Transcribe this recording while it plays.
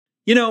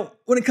You know,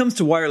 when it comes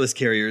to wireless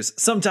carriers,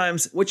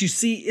 sometimes what you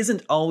see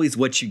isn't always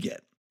what you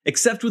get.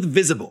 Except with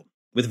Visible.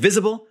 With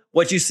Visible,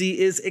 what you see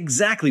is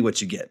exactly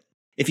what you get.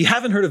 If you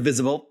haven't heard of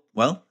Visible,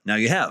 well, now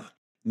you have.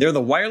 They're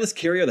the wireless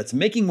carrier that's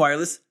making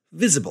wireless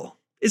visible.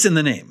 It's in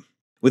the name.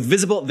 With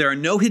Visible, there are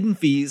no hidden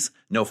fees,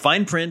 no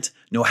fine print,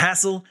 no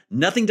hassle,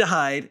 nothing to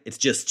hide. It's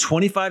just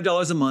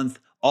 $25 a month,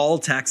 all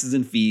taxes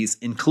and fees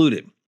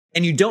included.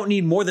 And you don't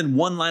need more than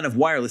one line of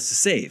wireless to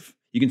save.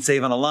 You can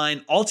save on a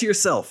line all to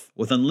yourself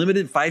with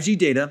unlimited 5G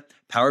data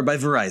powered by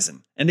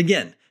Verizon. And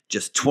again,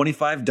 just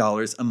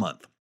 $25 a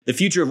month. The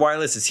future of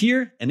wireless is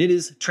here, and it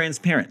is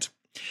transparent.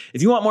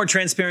 If you want more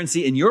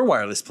transparency in your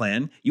wireless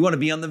plan, you want to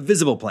be on the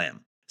Visible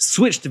plan.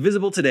 Switch to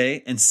Visible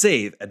today and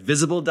save at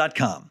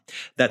Visible.com.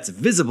 That's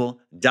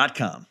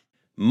Visible.com.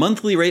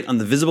 Monthly rate on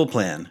the Visible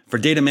plan. For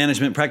data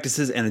management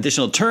practices and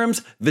additional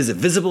terms, visit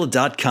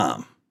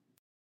Visible.com.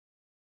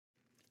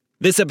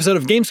 This episode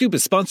of GameScoop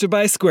is sponsored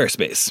by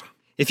Squarespace.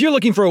 If you're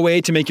looking for a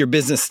way to make your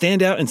business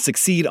stand out and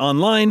succeed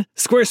online,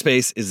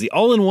 Squarespace is the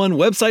all-in-one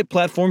website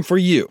platform for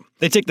you.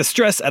 They take the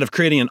stress out of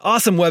creating an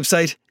awesome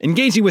website,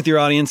 engaging with your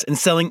audience, and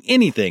selling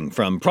anything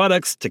from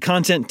products to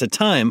content to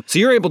time, so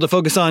you're able to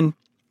focus on,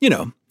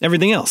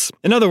 everything else.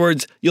 In other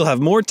words, you'll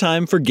have more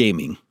time for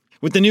gaming.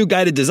 With the new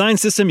guided design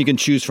system, you can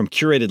choose from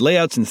curated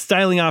layouts and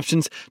styling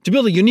options to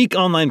build a unique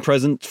online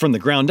presence from the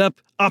ground up,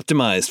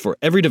 optimized for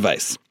every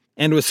device.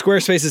 And with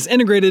Squarespace's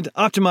integrated,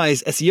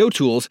 optimized SEO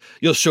tools,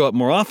 you'll show up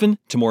more often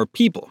to more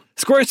people.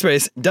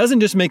 Squarespace doesn't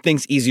just make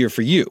things easier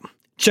for you.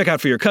 Checkout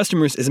for your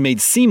customers is made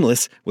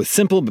seamless with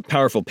simple but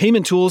powerful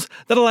payment tools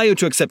that allow you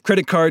to accept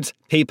credit cards,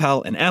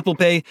 PayPal, and Apple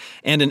Pay,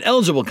 and in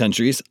eligible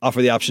countries,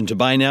 offer the option to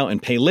buy now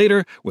and pay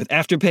later with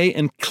Afterpay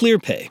and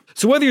ClearPay.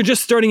 So whether you're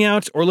just starting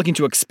out or looking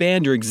to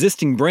expand your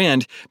existing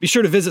brand, be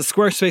sure to visit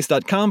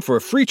squarespace.com for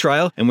a free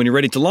trial, and when you're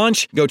ready to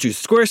launch, go to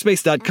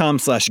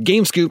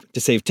squarespace.com/gamescoop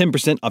to save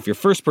 10% off your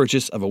first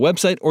purchase of a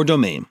website or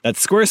domain.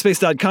 That's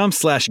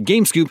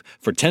squarespace.com/gamescoop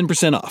for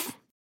 10% off.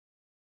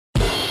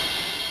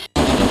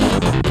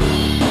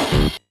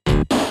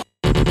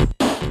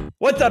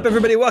 What's up,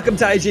 everybody? Welcome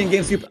to IGN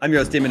GameScoop. I'm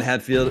your host, Damon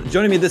Hadfield.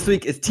 Joining me this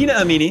week is Tina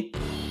Amini.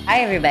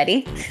 Hi,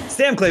 everybody.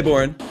 Sam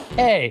Claiborne.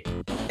 Hey.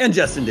 And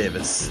Justin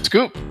Davis.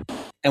 Scoop.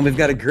 And we've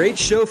got a great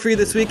show for you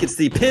this week. It's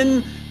the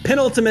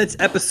penultimate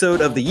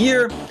episode of the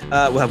year.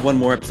 We'll have one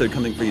more episode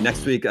coming for you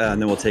next week,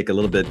 and then we'll take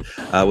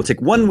we'll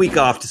take 1 week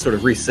off to sort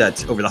of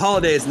reset over the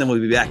holidays, and then we'll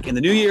be back in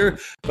the new year.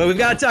 But we've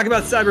got to talk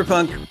about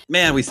Cyberpunk.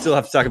 Man, we still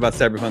have to talk about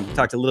Cyberpunk. We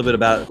talked a little bit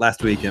about it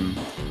last week, and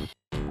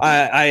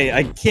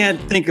I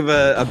can't think of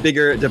a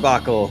bigger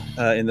debacle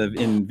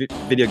in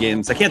video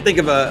games. I can't think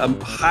of a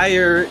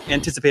higher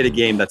anticipated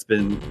game that's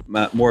been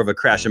more of a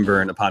crash and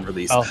burn upon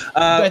release.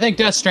 I think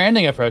Death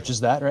Stranding approaches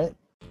that, right?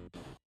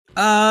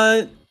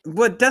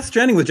 What Death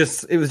Stranding was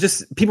just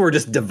people were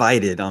just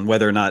divided on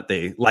whether or not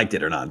they liked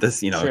it or not.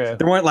 This, True.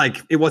 There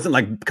weren't it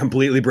wasn't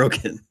completely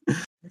broken.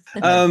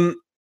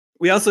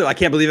 We also, I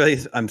can't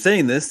believe I'm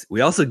saying this,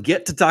 we also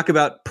get to talk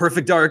about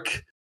Perfect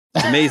Dark.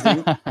 It's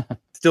amazing.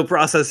 Still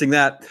processing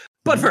that.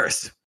 But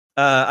first,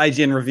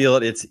 IGN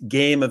revealed its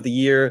Game of the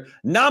Year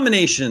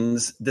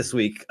nominations this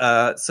week.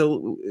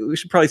 So we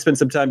should probably spend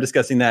some time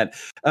discussing that.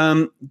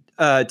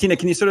 Tina,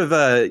 can you sort of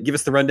give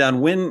us the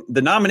rundown when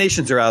the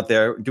nominations are out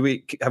there?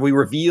 Have we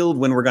revealed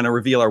when we're going to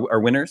reveal our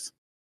winners?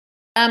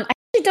 I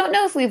actually don't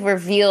know if we've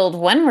revealed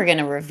when we're going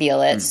to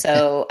reveal it.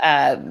 So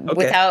okay.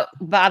 Without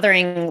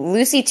bothering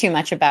Lucy too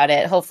much about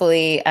it,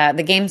 hopefully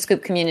the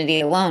GameScoop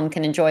community alone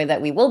can enjoy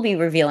that we will be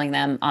revealing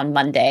them on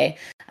Monday,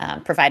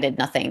 provided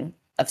nothing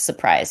of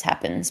surprise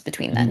happens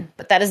between then.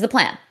 But that is the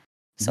plan.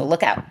 So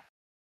look out.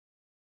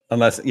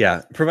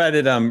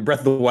 Provided Breath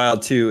of the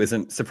Wild 2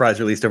 isn't surprise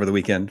released over the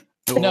weekend.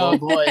 No,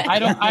 boy. I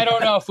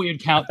don't know if we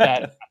would count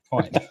that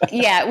point.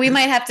 Yeah, we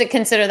might have to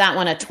consider that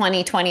one a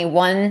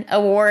 2021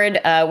 award,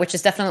 which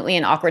is definitely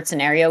an awkward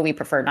scenario we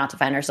prefer not to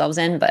find ourselves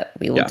in, but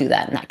we will do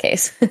that in that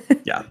case.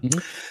 Yeah.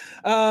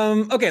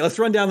 Okay, let's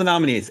run down the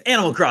nominees.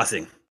 Animal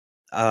Crossing.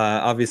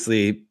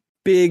 Obviously,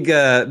 big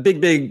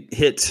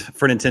hit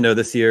for Nintendo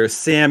this year.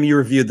 Sam, you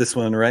reviewed this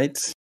one, right?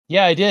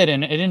 Yeah, I did,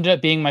 and it ended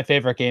up being my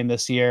favorite game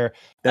this year.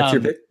 That's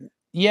your pick?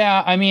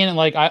 Yeah, I mean,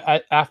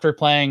 I after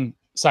playing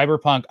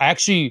Cyberpunk, I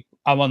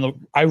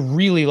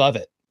really love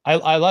it.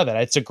 I love it.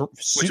 It's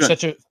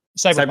such a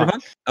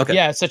Cyberpunk. Okay.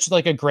 Yeah, it's such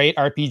a great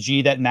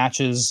RPG that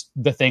matches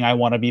the thing I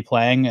want to be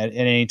playing at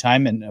any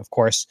time. And of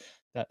course,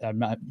 I'm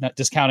not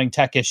discounting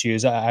tech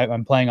issues.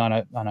 I'm playing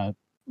on a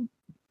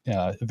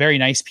very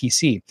nice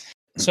PC.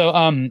 So,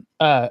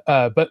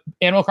 but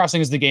Animal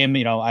Crossing is the game.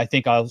 I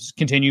think I'll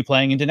continue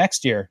playing into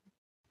next year.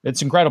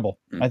 It's incredible.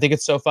 I think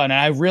it's so fun, and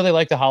I really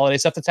like the holiday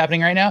stuff that's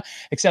happening right now.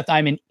 Except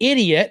I'm an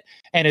idiot,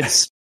 and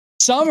it's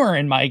summer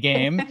in my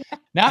game,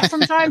 not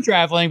from time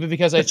traveling, but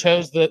because I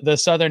chose the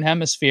southern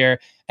hemisphere,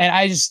 and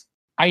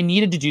I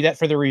needed to do that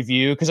for the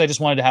review because I just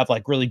wanted to have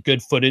really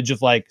good footage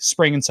of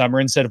spring and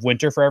summer instead of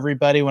winter for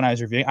everybody when I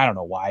was reviewing. I don't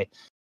know why.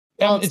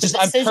 Well, it's just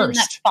a decision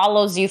that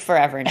follows you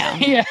forever now.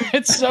 Yeah,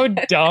 it's so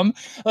dumb.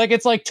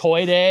 It's like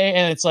Toy Day,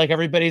 and it's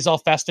everybody's all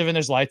festive and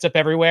there's lights up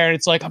everywhere, and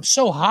it's I'm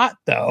so hot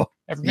though.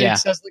 Everybody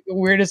says like the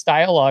weirdest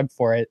dialogue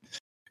for it.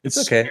 It's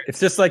okay. It's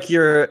just like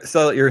you're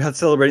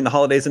celebrating the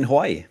holidays in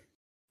Hawaii.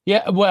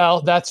 Yeah,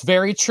 well, that's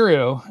very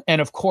true.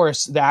 And of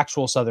course, the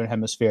actual Southern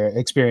Hemisphere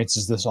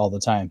experiences this all the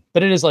time.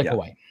 But it is like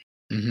Hawaii.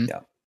 Mm-hmm. Yeah.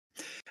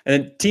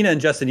 And then Tina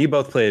and Justin, you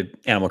both played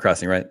Animal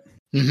Crossing, right?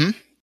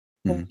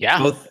 Mm-hmm.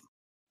 Yeah.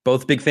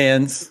 Both big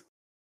fans.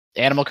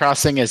 Animal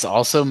Crossing is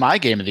also my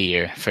game of the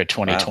year for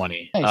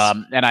 2020. Wow.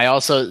 Nice. And I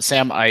also,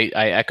 Sam, I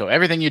echo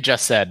everything you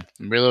just said.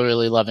 I'm really,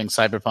 really loving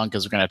Cyberpunk,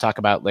 as we're going to talk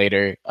about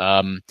later.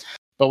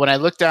 But when I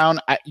look down,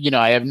 I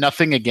have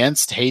nothing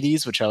against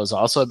Hades, which I was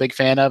also a big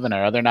fan of, and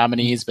our other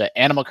nominees, but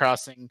Animal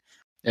Crossing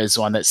is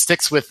one that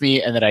sticks with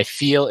me and that I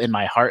feel in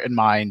my heart and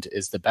mind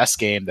is the best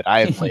game that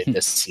I have played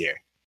this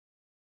year.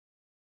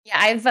 Yeah,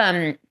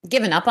 I've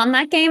given up on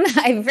that game.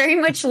 I very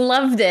much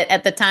loved it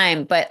at the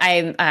time, but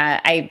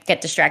I get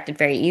distracted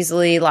very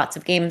easily. Lots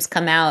of games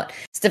come out.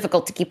 It's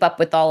difficult to keep up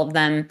with all of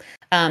them.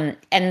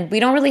 And we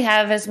don't really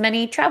have as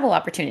many travel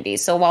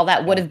opportunities. So while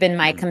that would have been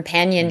my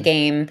companion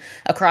game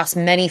across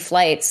many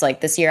flights,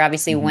 like this year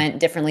obviously went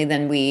differently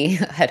than we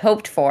had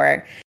hoped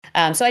for.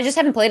 So I just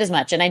haven't played as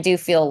much. And I do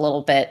feel a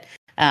little bit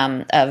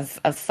of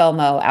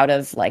FOMO out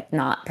of like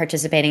not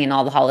participating in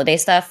all the holiday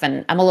stuff.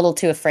 And I'm a little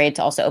too afraid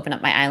to also open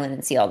up my island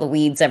and see all the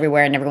weeds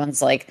everywhere. And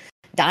everyone's like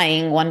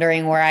dying,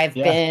 wondering where I've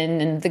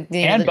been. And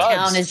the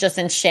town is just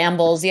in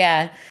shambles.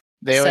 Yeah.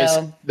 They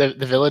always, the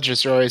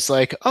villagers are always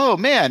like, oh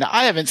man,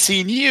 I haven't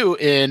seen you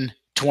in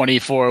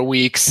 24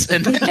 weeks.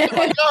 And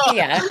like, oh.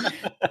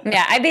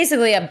 Yeah, I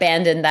basically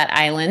abandoned that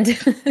island.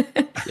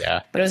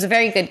 Yeah. But it was a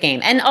very good game.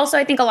 And also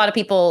I think a lot of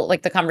people,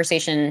 like the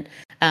conversation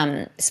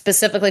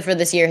specifically for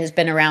this year has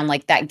been around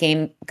like that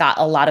game got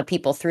a lot of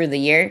people through the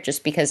year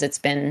just because it's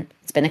been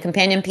a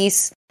companion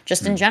piece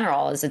just in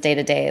general as a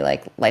day-to-day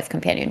like life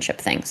companionship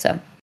thing. So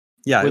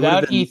yeah,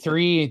 without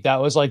E3,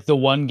 that was like the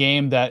one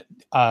game that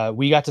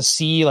we got to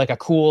see like a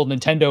cool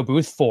Nintendo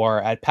booth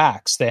for at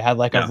PAX. They had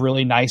like a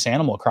really nice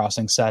Animal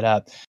Crossing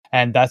setup.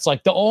 And that's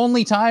like the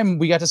only time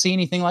we got to see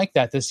anything like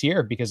that this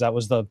year because that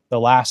was the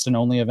last and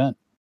only event.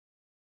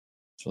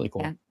 It's really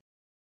cool.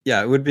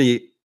 Yeah, it would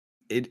be.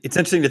 It's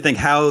interesting to think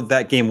how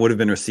that game would have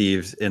been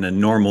received in a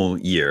normal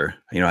year.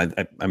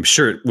 I'm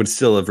sure it would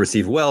still have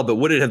received well, but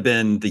would it have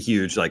been the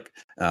huge like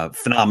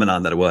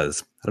phenomenon that it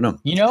was? I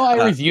don't know.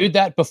 I reviewed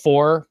that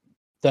before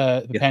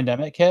the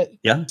pandemic hit.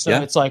 Yeah. So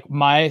it's like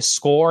my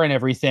score and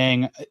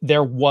everything,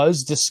 there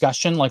was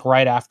discussion like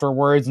right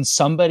afterwards. And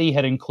somebody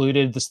had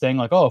included this thing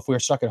like, oh, if we were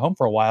stuck at home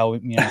for a while,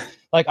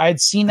 like I had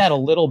seen that a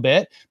little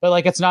bit, but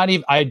like, it's not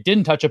even, I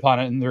didn't touch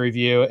upon it in the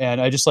review. And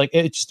I just like,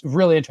 it's just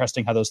really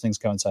interesting how those things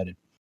coincided.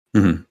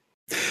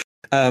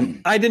 Mm-hmm.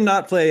 I did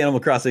not play Animal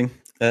Crossing.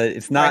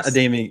 It's not a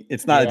gaming.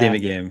 It's not a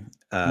gaming game.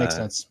 Makes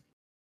sense.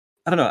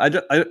 I don't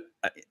know.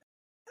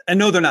 I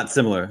know they're not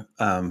similar,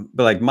 but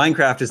like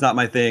Minecraft is not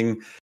my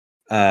thing.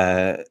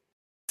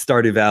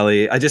 Stardew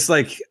Valley. I just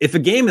like if a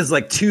game is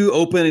like too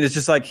open and it's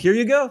just like here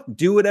you go,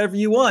 do whatever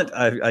you want.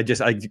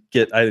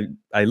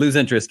 I lose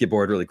interest, get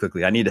bored really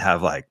quickly. I need to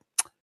have like.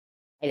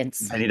 I need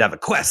to have a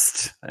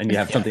quest. I need to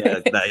have something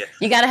that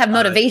you got to have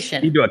motivation.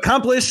 I need to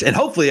accomplish, and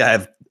hopefully,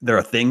 there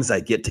are things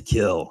I get to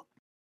kill.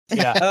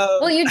 Yeah.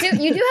 Well, you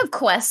do have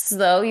quests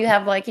though. You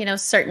have like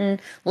certain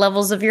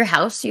levels of your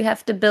house you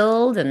have to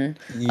build and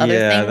other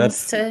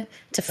things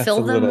to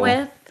fill them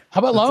with. How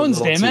about loans,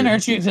 Damon?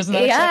 Aren't you?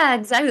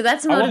 Exactly.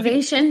 That's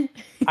motivation.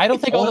 I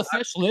don't think all the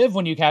fish live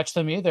when you catch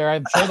them either.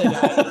 I'm sure they don't.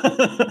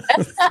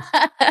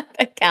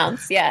 That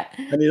counts. Yeah.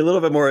 I need a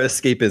little bit more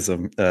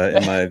escapism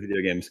in my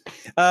video games.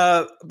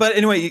 But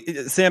anyway,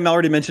 Sam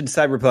already mentioned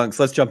Cyberpunk,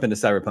 so let's jump into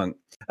Cyberpunk.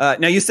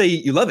 Now you say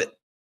you love it.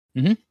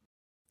 Mm-hmm.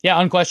 Yeah,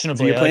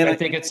 unquestionably. So I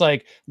think it's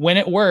like when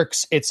it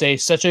works, it's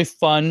such a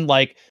fun,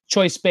 like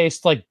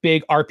choice-based, like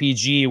big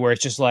RPG where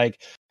it's just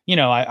like,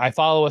 I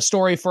follow a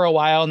story for a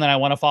while and then I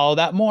want to follow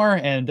that more.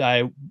 And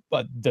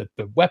the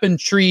weapon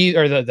tree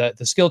or the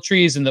skill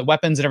trees and the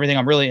weapons and everything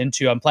I'm really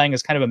into. I'm playing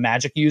as kind of a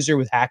magic user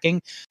with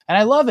hacking and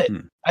I love it.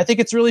 I think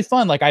it's really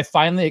fun. Like I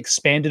finally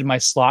expanded my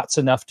slots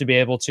enough to be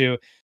able to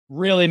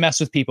really mess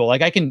with people.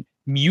 Like I can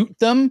mute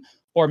them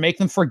or make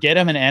them forget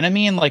I'm an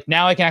enemy. And like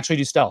now I can actually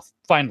do stealth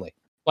finally.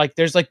 Like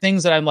there's like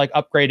things that I'm like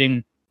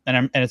upgrading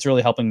and it's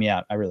really helping me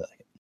out. I really like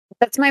it.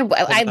 That's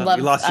I love.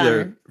 You lost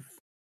you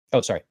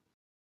oh, sorry.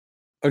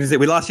 I was gonna say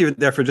we lost you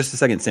there for just a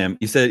second, Sam.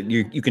 You said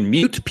you can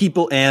mute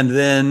people and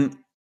then.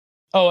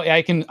 Oh,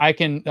 I can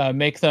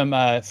make them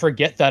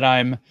forget that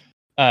I'm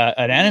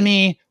an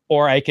enemy,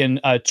 or I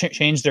can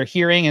change their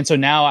hearing, and so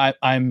now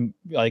I'm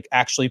like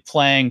actually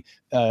playing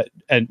a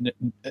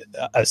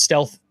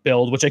stealth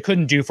build, which I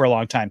couldn't do for a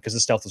long time because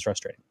the stealth was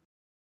frustrating.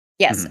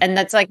 Yes, and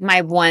that's like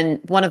my one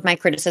of my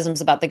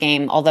criticisms about the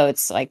game, although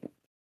it's like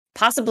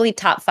possibly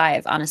top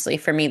 5, honestly,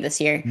 for me this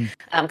year,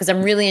 because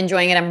I'm really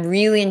enjoying it. I'm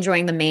really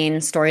enjoying the main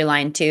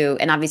storyline too,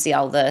 and obviously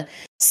all the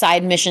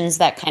side missions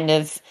that kind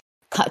of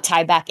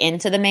tie back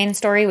into the main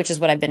story, which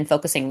is what I've been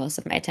focusing most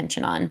of my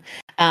attention on.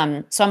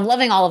 So I'm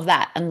loving all of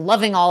that. I'm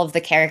loving all of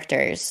the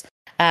characters.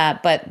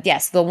 But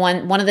yes,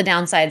 one of the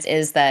downsides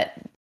is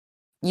that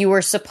you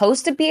were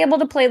supposed to be able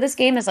to play this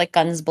game as like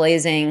guns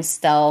blazing,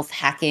 stealth,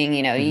 hacking,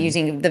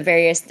 using the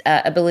various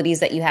abilities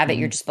that you have at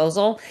your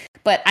disposal.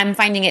 But I'm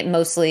finding it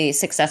mostly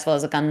successful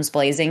as a guns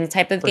blazing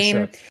type of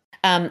game.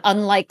 Sure.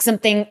 Unlike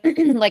something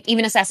like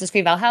even Assassin's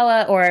Creed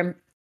Valhalla or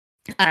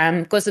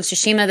Ghost of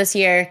Tsushima this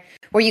year,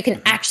 where you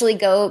can actually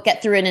go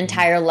get through an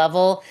entire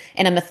level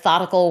in a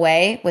methodical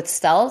way with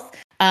stealth.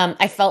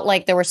 I felt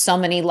like there were so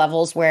many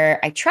levels where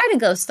I try to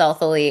go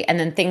stealthily and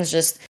then things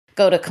just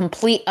go to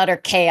complete utter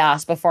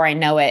chaos before I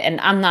know it. And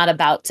I'm not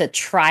about to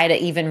try to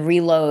even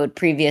reload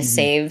previous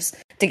saves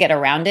to get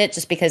around it,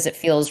 just because it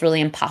feels really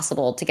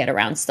impossible to get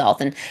around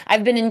stealth. And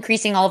I've been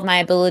increasing all of my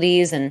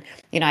abilities, and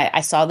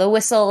I saw the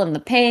whistle and the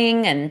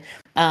ping and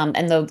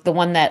the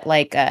one that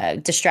like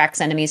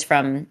distracts enemies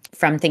from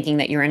thinking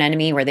that you're an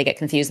enemy, where they get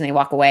confused and they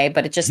walk away.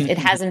 But it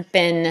hasn't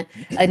been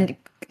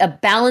a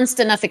balanced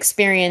enough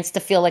experience to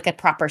feel like a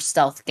proper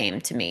stealth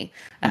game to me.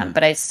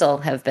 But I still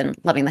have been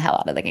loving the hell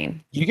out of the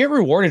game. You get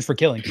rewarded for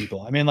killing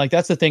people. I mean, like,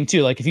 that's the thing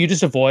too. Like, if you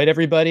just avoid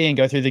everybody and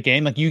go through the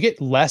game, like, you get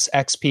less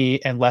XP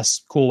and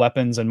less cool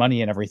weapons and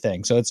money and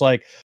everything. So it's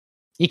like,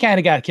 you kind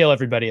of got to kill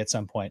everybody at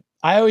some point.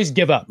 I always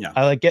give up. Yeah.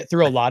 I like get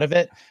through a lot of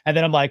it, and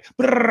then I'm like,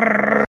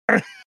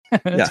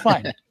 it's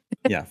fine.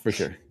 Yeah, for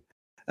sure.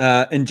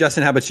 And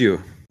Justin, how about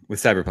you with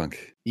Cyberpunk?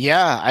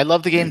 Yeah, I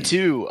love the game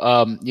too.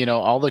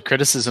 All the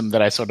criticism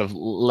that I sort of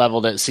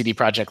leveled at CD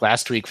Projekt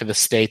last week for the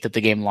state that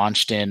the game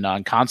launched in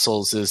on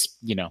consoles is,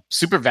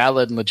 super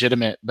valid and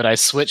legitimate. But I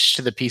switched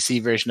to the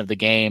PC version of the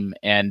game,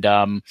 and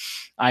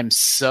I'm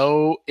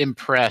so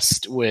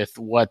impressed with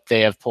what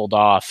they have pulled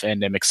off,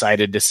 and I'm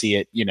excited to see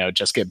it,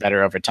 just get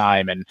better over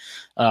time. And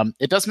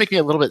it does make me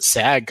a little bit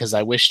sad because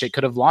I wished it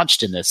could have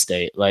launched in this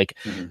state. Like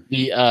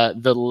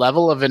the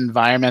level of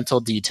environmental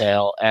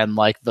detail and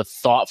like the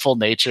thoughtful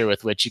nature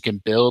with which you can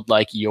build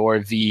like your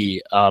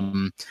V.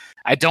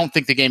 I don't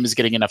think the game is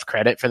getting enough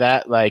credit for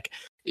that. Like,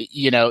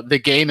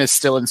 the game is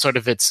still in sort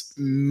of its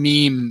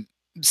meme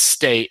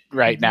state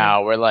right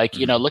now, where like,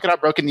 look at how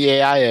broken the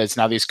AI is.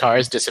 Now these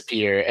cars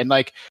disappear, and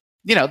like,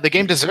 the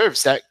game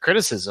deserves that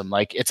criticism.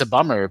 Like, it's a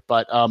bummer,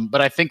 but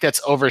I think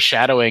that's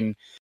overshadowing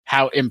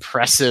how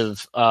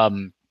impressive.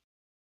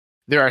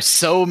 There are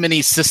so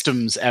many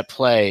systems at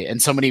play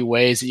and so many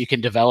ways that you can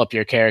develop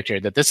your character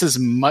that this is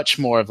much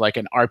more of like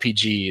an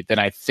RPG than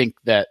I think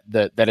that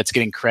it's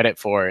getting credit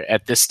for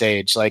at this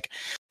stage. Like,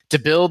 to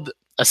build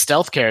a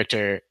stealth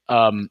character,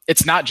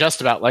 it's not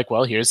just about like,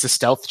 well, here's the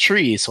stealth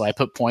tree, so I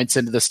put points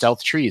into the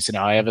stealth tree, so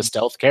now I have a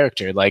stealth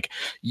character. Like,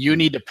 you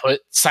need to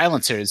put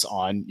silencers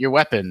on your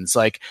weapons.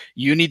 Like,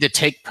 you need to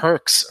take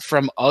perks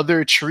from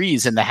other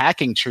trees in the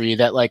hacking tree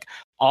that like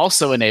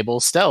also enable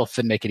stealth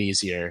and make it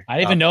easier. I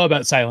didn't even know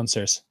about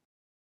silencers.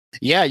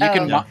 Yeah, you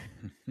can.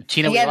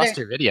 Tina, we lost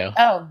your video.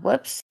 Oh,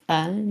 whoops.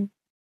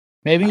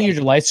 Maybe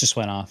your lights just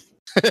went off.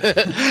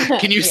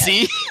 Can you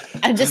see?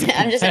 I'm just.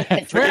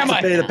 Where am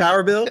I? Pay the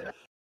power bill.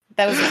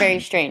 That was very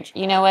strange.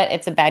 You know what?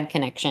 It's a bad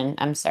connection.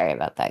 I'm sorry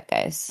about that,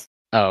 guys.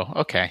 Oh,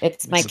 okay.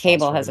 It's my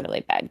cable has a really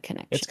bad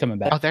connection. It's coming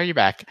back. Oh, there you're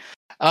back.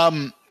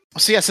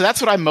 So that's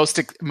what I'm most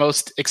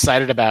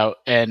excited about,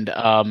 and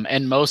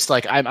most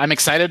like I'm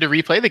excited to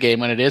replay the game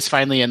when it is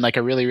finally in like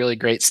a really, really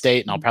great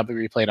state, and I'll probably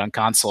replay it on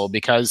console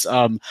because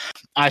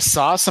I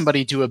saw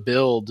somebody do a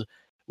build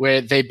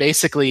where they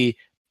basically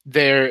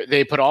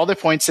they put all their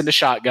points into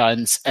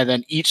shotguns, and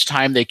then each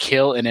time they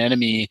kill an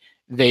enemy,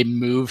 they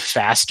move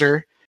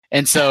faster.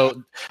 And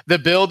so the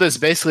build is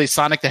basically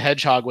Sonic the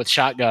Hedgehog with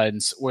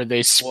shotguns, where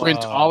they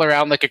sprint all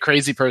around like a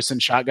crazy person,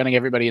 shotgunning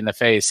everybody in the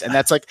face. And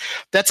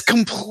that's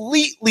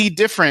completely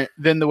different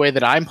than the way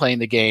that I'm playing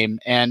the game.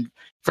 And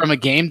from a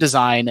game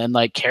design and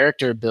like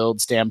character build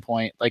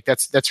standpoint, like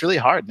that's really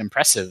hard and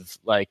impressive.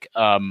 Like,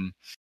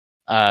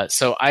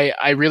 so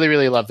I really,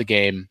 really love the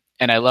game,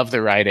 and I love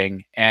the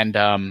writing, and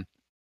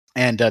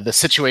the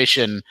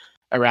situation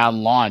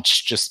around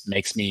launch just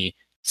makes me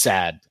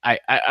sad.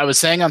 I was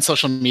saying on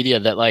social media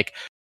that like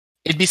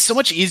it'd be so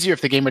much easier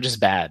if the game were just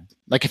bad.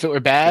 Like, if it were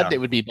bad, it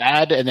would be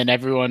bad, and then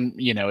everyone,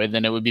 and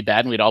then it would be bad,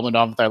 and we'd all move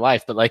on with our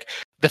life. But like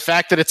the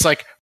fact that it's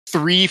like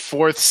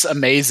 3/4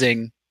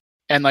 amazing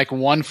and like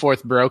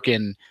 1/4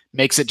 broken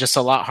makes it just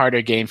a lot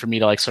harder game for me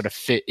to like sort of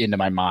fit into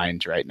my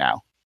mind right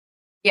now.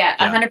 Yeah,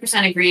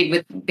 100% agreed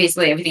with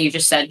basically everything you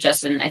just said,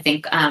 Justin. I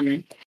think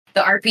the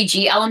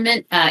RPG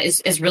element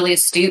is really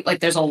astute. Like,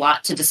 there's a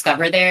lot to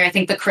discover there. I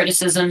think the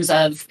criticisms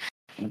of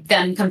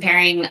them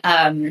comparing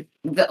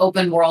the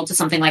open world to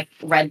something like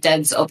Red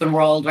Dead's open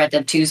world, Red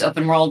Dead 2's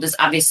open world is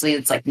obviously,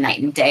 it's like night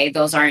and day.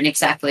 Those aren't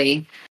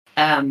exactly...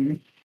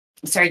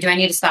 sorry, do I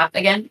need to stop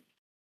again?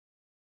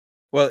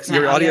 Well,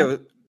 your audio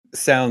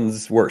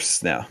sounds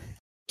worse now.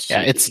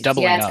 Yeah, it's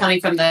doubling up. Yeah, it's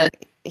coming from the...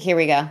 Here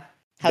we go.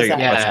 How's that?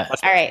 Yeah.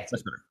 All right.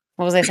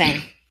 What was I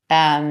saying?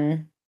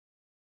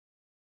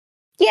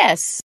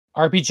 Yes.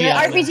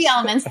 RPG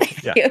elements.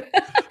 Thank you.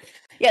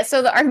 Yeah,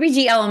 so the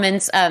RPG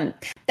elements,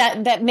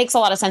 that makes a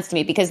lot of sense to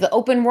me because the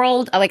open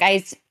world, like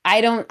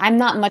I'm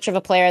not much of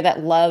a player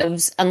that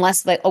loves,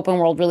 unless the open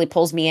world really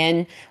pulls me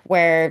in,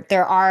 where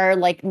there are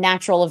like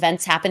natural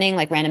events happening,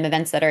 like random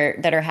events that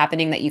are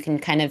happening that you can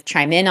kind of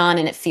chime in on,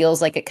 and it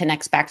feels like it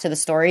connects back to the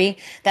story.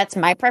 That's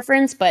my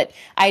preference, but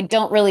I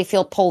don't really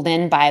feel pulled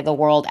in by the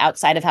world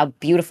outside of how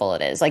beautiful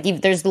it is. Like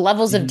there's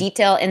levels of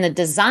detail in the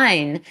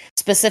design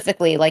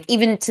specifically, like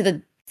even to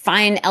the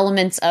fine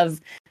elements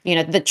of,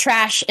 the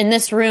trash in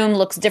this room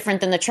looks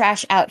different than the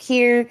trash out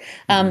here.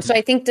 So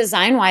I think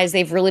design wise,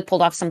 they've really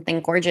pulled off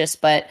something gorgeous,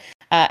 but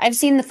I've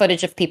seen the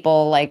footage of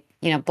people like,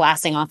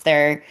 blasting off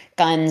their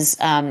guns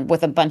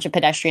with a bunch of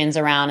pedestrians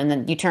around, and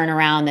then you turn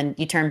around and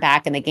you turn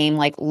back and the game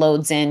like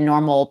loads in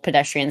normal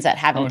pedestrians that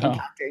haven't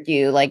encountered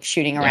you, like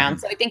shooting around.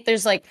 So I think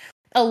there's like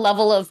a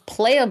level of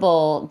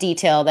playable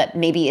detail that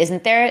maybe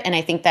isn't there. And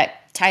I think that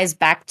ties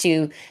back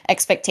to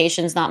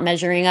expectations not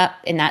measuring up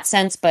in that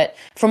sense. But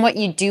from what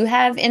you do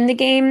have in the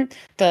game,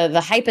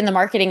 the hype and the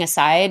marketing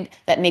aside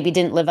that maybe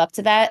didn't live up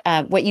to that,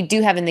 what you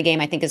do have in the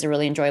game, I think, is a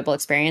really enjoyable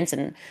experience.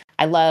 And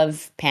I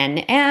love Pan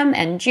Am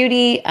and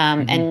Judy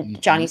and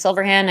Johnny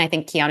Silverhand. I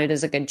think Keanu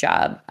does a good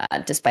job,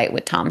 despite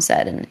what Tom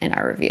said in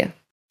our review.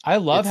 I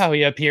love how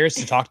he appears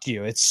to talk to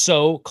you. It's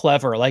so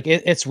clever. Like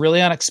it's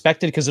really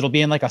unexpected because it'll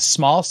be in like a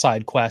small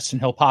side quest and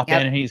he'll pop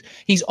in and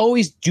he's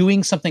always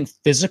doing something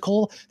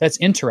physical that's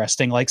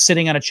interesting, like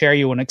sitting on a chair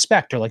you wouldn't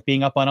expect, or like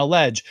being up on a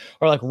ledge,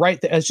 or like right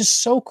there. It's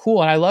just so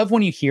cool. And I love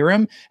when you hear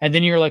him and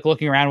then you're like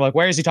looking around like,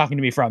 where is he talking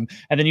to me from?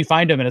 And then you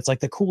find him and it's like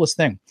the coolest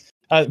thing.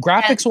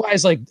 Graphics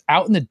wise, like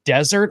out in the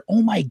desert,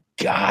 oh my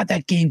God,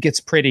 that game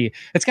gets pretty.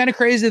 It's kind of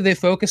crazy that they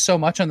focus so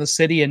much on the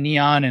city and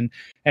neon and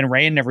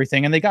rain and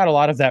everything. And they got a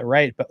lot of that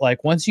right. But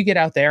like once you get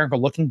out there and go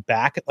looking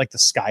back at like the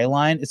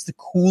skyline, it's the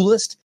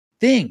coolest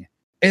thing.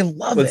 I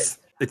love it.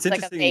 It's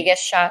like a Vegas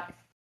shot.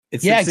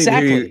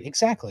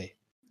 Exactly.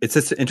 It's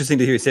just interesting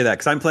to hear you say that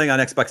because I'm playing on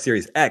Xbox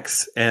Series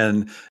X,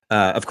 and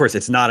of course,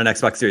 it's not an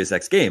Xbox Series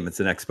X game. It's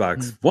an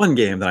Xbox One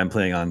game that I'm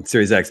playing on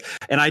Series X,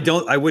 and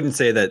I wouldn't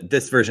say that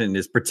this version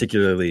is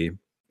particularly,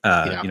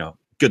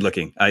 good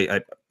looking.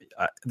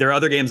 There are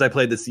other games I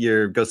played this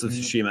year, Ghost of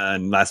Tsushima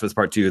and Last of Us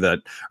Part 2, that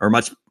are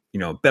much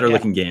better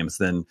looking games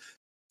than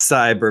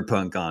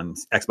Cyberpunk on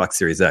Xbox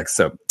Series X.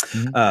 So,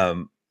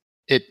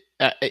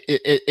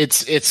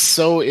 it's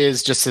so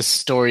is just a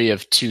story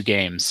of two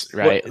games,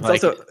 right?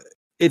 Well,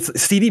 it's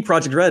CD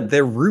Projekt Red.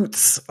 Their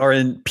roots are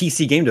in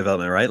PC game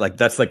development, right? Like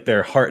that's like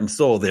their heart and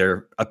soul.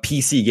 They're a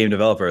PC game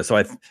developer. So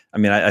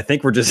I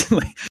think we're just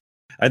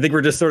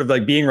sort of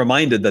like being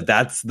reminded that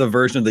that's the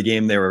version of the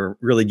game they were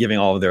really giving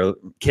all of their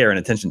care and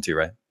attention to,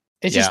 right?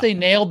 It's just they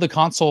nailed the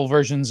console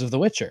versions of The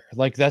Witcher.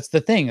 Like that's the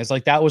thing. It's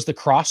like that was the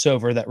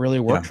crossover that really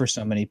worked for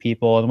so many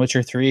people. And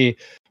Witcher 3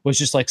 was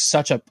just like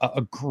such a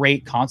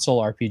great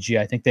console RPG.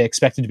 I think they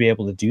expected to be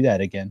able to do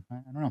that again.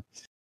 I don't know.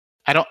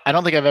 I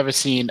don't think I've ever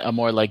seen a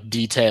more like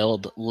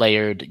detailed,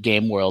 layered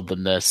game world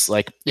than this.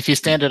 Like if you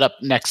stand it up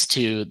next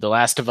to The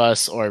Last of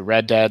Us or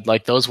Red Dead,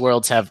 like those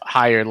worlds have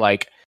higher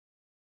like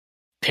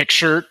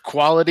picture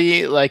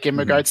quality, like in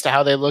regards to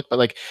how they look. But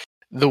like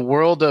the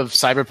world of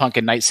Cyberpunk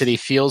and Night City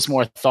feels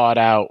more thought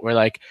out, where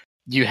like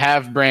you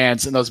have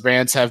brands and those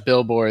brands have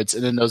billboards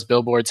and then those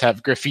billboards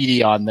have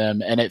graffiti on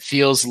them. And it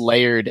feels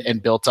layered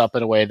and built up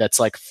in a way that's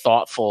like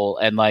thoughtful,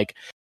 and like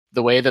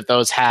the way that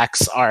those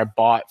hacks are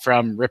bought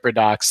from Ripper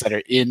Docs that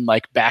are in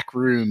like back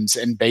rooms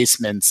and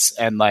basements,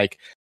 and like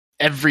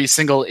every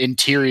single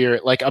interior,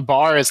 like a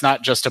bar is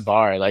not just a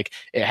bar. Like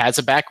it has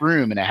a back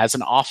room and it has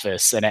an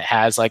office and it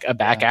has like a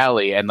back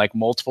alley and like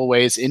multiple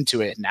ways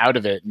into it and out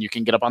of it. And you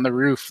can get up on the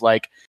roof.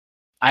 Like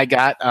I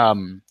got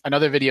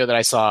another video that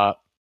I saw,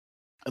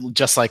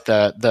 just like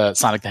the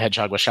Sonic the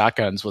Hedgehog with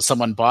shotguns, was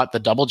someone bought the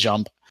double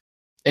jump.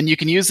 And you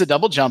can use the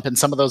double jump in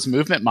some of those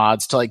movement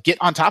mods to like get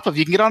on top of,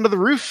 you can get onto the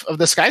roof of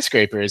the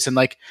skyscrapers. And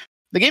like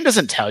the game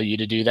doesn't tell you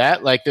to do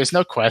that. Like there's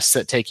no quests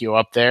that take you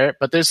up there,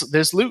 but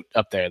there's loot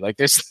up there. Like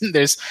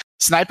there's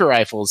sniper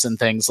rifles and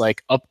things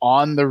like up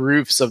on the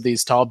roofs of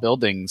these tall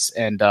buildings,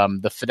 and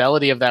the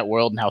fidelity of that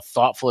world and how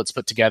thoughtful it's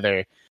put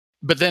together.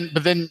 But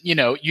then,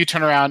 you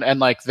turn around and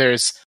like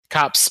there's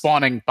cops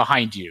spawning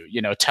behind you,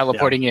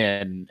 teleporting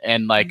in,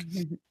 and like,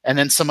 and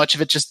then so much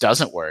of it just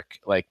doesn't work.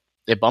 Like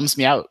it bums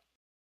me out.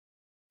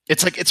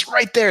 It's like, it's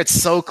right there. It's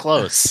so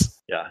close.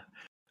 Yeah.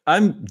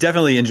 I'm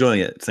definitely enjoying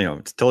it. So,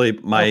 it's totally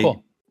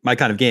my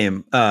kind of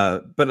game.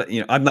 But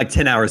I'm like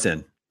 10 hours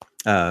in,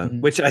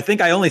 which I think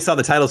I only saw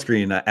the title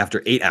screen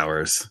after 8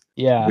 hours.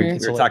 Yeah. We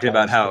were talking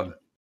about how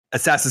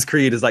Assassin's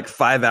Creed is like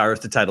 5 hours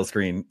to title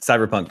screen.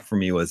 Cyberpunk for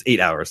me was 8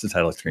 hours to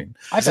title screen.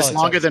 Is this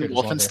longer than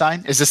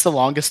Wolfenstein? Is this the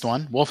longest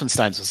one?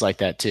 Wolfenstein's was like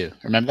that too.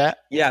 Remember that?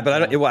 Yeah,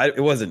 but it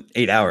wasn't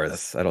 8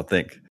 hours, I don't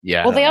think.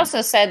 Yeah. Well, they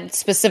also said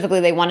specifically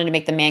they wanted to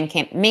make the main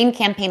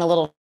campaign a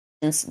little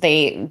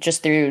they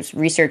just through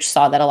research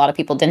saw that a lot of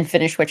people didn't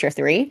finish Witcher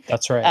 3.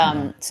 That's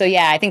right. So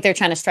yeah, I think they're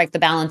trying to strike the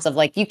balance of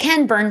like, you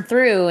can burn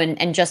through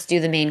and just do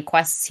the main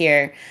quests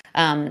here,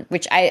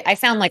 which I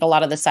found like a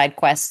lot of the side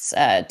quests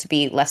to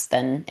be less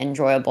than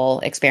enjoyable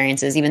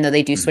experiences, even though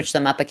they do switch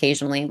them up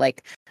occasionally.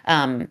 Like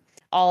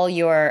all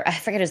your, I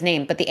forget his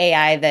name, but the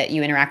AI that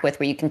you interact with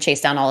where you can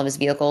chase down all of his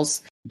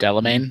vehicles.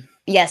 Delamain?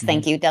 Yes,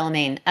 thank you,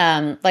 Delamain.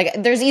 Like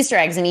there's Easter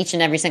eggs in each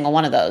and every single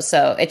one of those,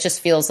 so it just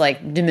feels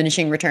like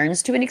diminishing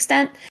returns to an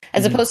extent,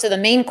 as opposed to the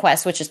main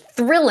quest, which is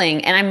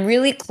thrilling, and I'm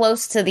really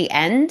close to the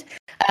end,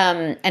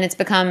 and it's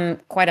become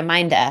quite a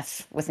mind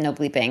F with no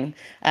bleeping,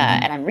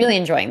 and I'm really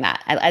enjoying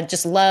that. I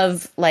just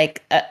love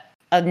like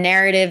a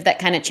narrative that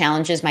kind of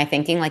challenges my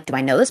thinking, like, do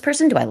I know this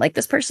person? Do I like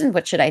this person?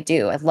 What should I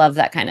do? I love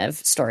that kind of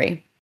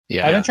story.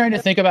 Yeah, I've been trying to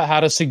think about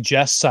how to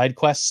suggest side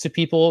quests to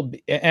people,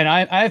 and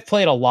I've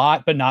played a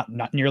lot, but not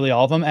nearly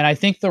all of them. And I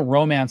think the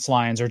romance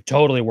lines are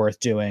totally worth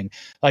doing.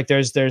 Like,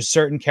 there's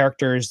certain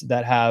characters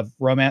that have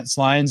romance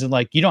lines, and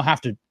like you don't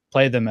have to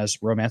play them as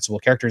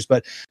romanceable characters,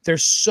 but they're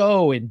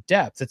so in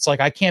depth. It's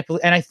like I can't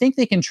believe, and I think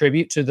they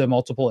contribute to the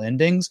multiple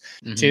endings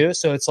too.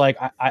 So it's like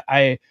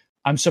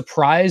I'm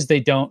surprised they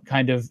don't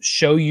kind of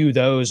show you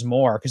those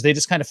more, because they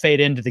just kind of fade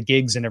into the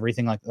gigs and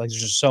everything. Like there's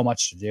just so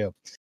much to do.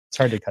 It's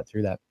hard to cut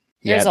through that.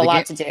 There's a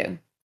lot to do.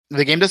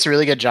 The game does a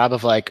really good job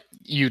of like,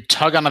 you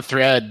tug on a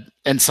thread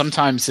and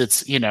sometimes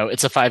it's,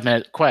 it's a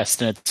 5-minute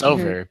quest and it's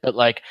over. But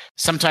like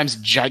sometimes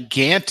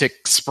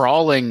gigantic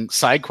sprawling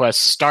side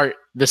quests start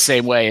the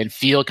same way and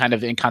feel kind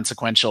of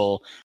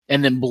inconsequential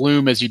and then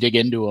bloom as you dig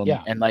into them.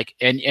 Yeah. And like,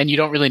 and you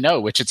don't really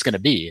know which it's going to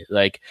be.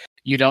 Like,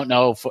 you don't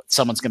know if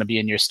someone's going to be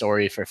in your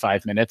story for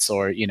 5 minutes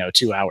or,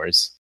 2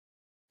 hours.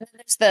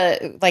 There's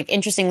the, like,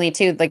 interestingly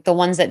too, like the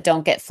ones that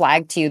don't get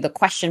flagged to you, the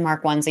question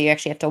mark ones that you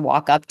actually have to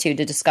walk up to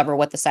discover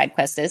what the side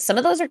quest is. Some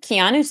of those are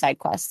Keanu side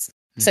quests.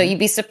 So you'd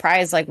be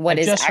surprised, like, what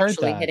is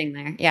actually hitting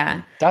there.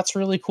 Yeah. That's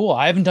really cool.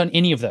 I haven't done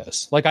any of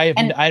those. Like I've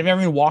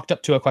never even walked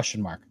up to a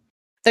question mark.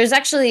 There's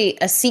actually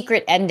a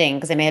secret ending,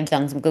 because I may have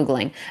done some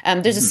Googling.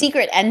 There's a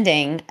secret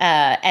ending,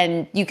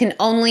 and you can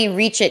only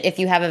reach it if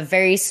you have a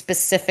very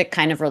specific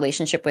kind of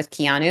relationship with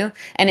Keanu.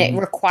 And it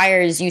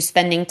requires you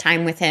spending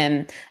time with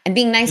him and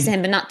being nice to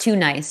him, but not too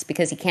nice,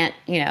 because he can't,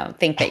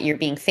 think that you're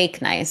being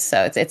fake nice.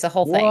 So it's a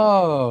whole thing.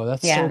 Whoa,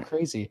 that's so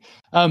crazy.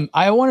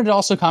 I wanted to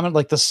also comment,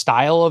 like, the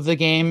style of the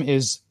game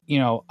is,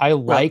 I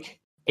like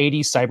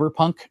 80s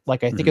cyberpunk.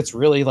 Like, I think it's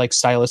really, like,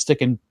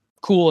 stylistic and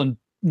cool and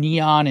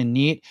neon and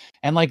neat,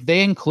 and like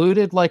they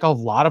included like a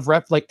lot of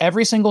like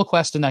every single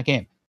quest in that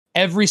game,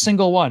 every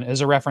single one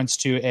is a reference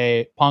to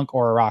a punk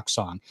or a rock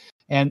song,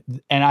 and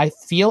I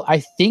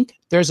think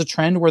there's a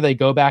trend where they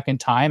go back in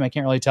time. I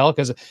can't really tell,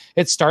 because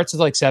it starts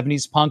with like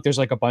 70s punk. There's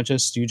like a bunch of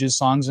Stooges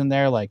songs in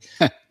there, like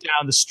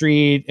Down the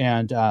Street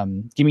and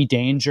Gimme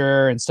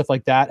Danger and stuff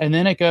like that, and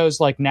then it goes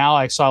like, now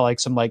I saw like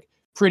some like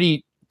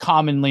pretty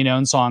commonly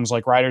known songs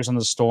like Riders on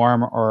the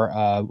Storm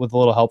or With a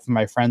Little Help from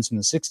My Friends from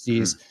the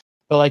 60s.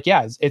 But like,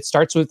 yeah, it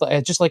starts with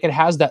just like, it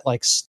has that,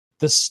 like,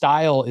 the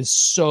style is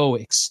so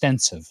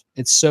extensive.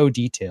 It's so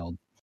detailed.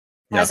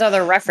 It has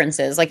other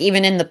references, like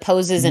even in the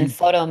poses in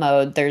photo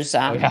mode, there's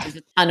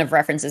a ton of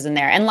references in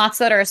there, and lots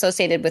that are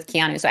associated with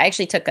Keanu. So I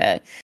actually took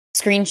a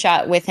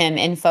screenshot with him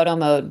in photo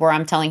mode where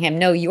I'm telling him,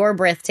 no, you're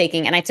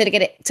breathtaking. And I took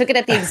it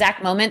at the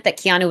exact moment that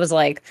Keanu was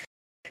like,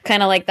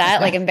 kind of like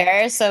that, like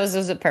embarrassed. So it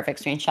was a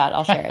perfect screenshot.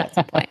 I'll share it at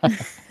some point.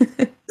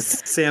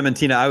 Sam and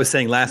Tina, I was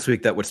saying last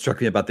week that what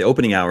struck me about the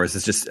opening hours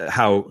is just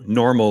how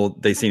normal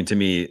they seem to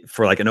me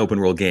for like an open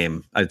world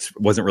game. I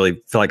wasn't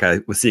really feel like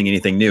I was seeing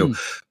anything new.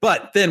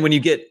 But then when you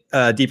get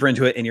deeper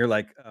into it and you're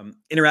like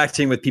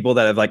interacting with people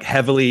that have like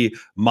heavily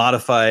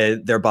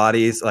modified their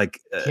bodies, like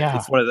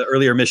it's one of the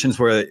earlier missions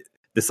where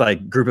this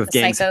like group of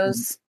gangs.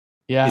 Psychos.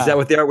 Yeah. Is that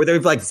what they are? Where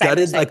they've like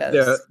gutted like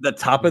the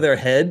top of their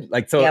head?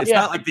 Like, so it's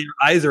not like their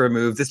eyes are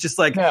removed. It's just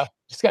like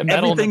just got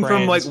metal everything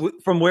from like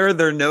from where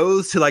their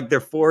nose to like their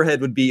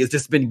forehead would be has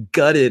just been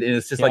gutted, and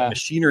it's just like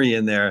machinery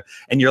in there.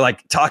 And you're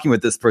like talking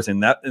with this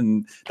person. That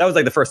was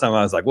like the first time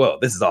I was like, whoa,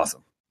 this is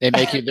awesome. They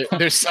make you,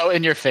 they're so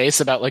in your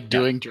face about like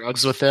doing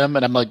drugs with them.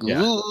 And I'm like, ooh,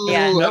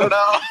 I don't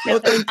know. No,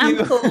 thank I'm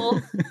you.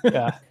 cool.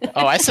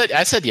 Oh, I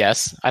said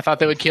yes. I thought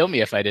they would kill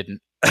me if I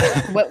didn't.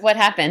 What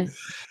happened?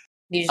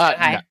 You just got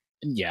high? No.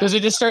 Yeah. Does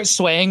it just start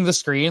swaying the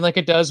screen like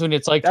it does when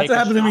it's like, that's what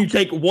happens when you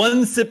take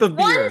one sip of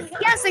beer?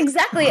 Yes,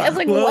 exactly. I was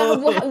like,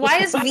 why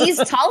is V's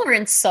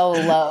tolerance so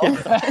low?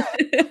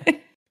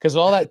 Because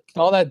all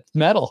that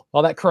metal,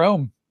 all that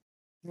chrome.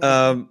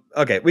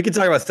 Okay, we can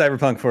talk about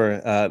Cyberpunk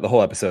for the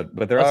whole episode,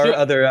 but there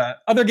are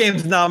other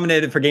games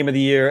nominated for Game of the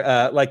Year,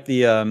 like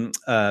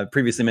the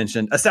previously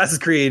mentioned Assassin's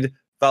Creed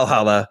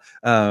Valhalla,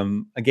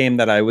 a game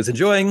that I was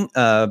enjoying,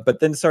 but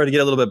then started to get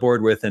a little bit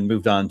bored with and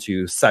moved on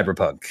to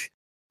Cyberpunk.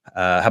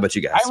 How about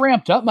you guys? I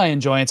ramped up my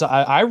enjoyance.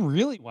 I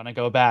really want to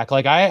go back.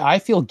 Like I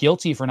feel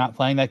guilty for not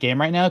playing that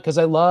game right now, because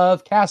I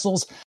love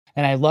castles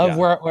and I love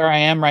where I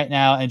am right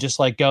now, and just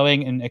like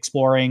going and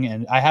exploring.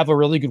 And I have a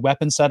really good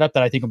weapon setup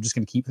that I think I'm just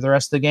going to keep for the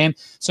rest of the game.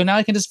 So now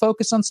I can just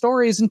focus on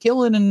stories and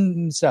killing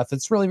and stuff.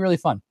 It's really, really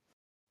fun.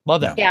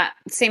 Love that. Yeah,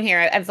 same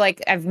here.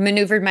 I've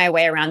maneuvered my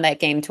way around that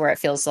game to where it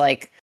feels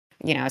like,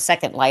 a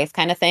second life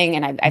kind of thing.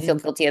 And I feel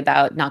guilty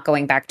about not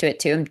going back to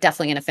it too. I'm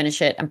definitely going to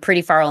finish it. I'm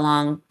pretty far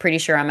along, pretty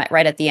sure I'm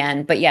right at the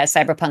end. But yeah,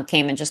 Cyberpunk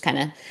came and just kind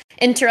of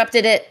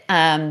interrupted it.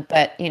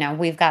 But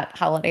we've got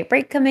holiday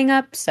break coming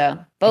up. So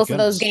both of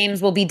those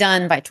games will be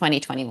done by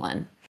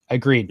 2021.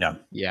 Agreed.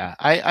 Yeah.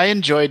 I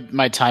enjoyed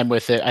my time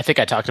with it. I think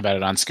I talked about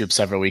it on Scoop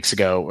several weeks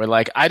ago, where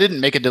like I didn't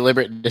make a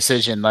deliberate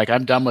decision. Like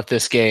I'm done with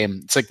this game.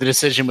 It's like the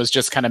decision was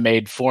just kind of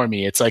made for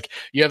me. It's like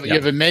you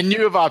have a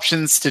menu of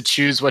options to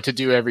choose what to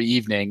do every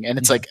evening, and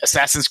it's like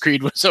Assassin's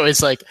Creed was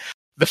always like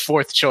the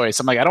fourth choice.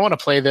 I'm like, I don't want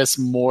to play this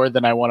more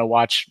than I want to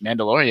watch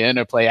Mandalorian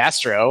or play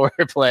Astro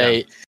or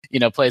play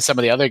play some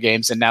of the other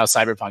games. And now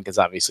Cyberpunk has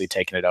obviously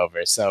taken it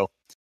over. So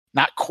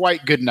not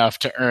quite good enough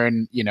to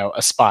earn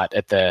a spot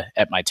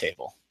at my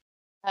table.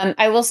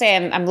 I will say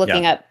I'm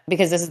looking up,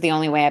 because this is the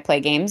only way I play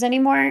games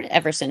anymore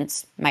ever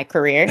since my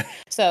career.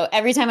 So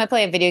every time I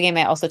play a video game,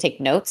 I also take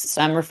notes.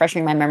 So I'm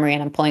refreshing my memory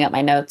and I'm pulling up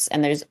my notes.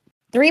 And there's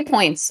 3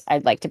 points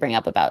I'd like to bring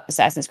up about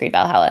Assassin's Creed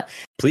Valhalla.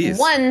 Please.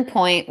 1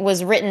 point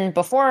was written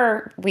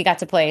before we got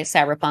to play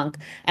Cyberpunk,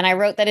 and I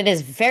wrote that it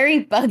is very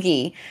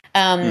buggy,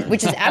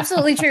 which is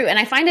absolutely true. And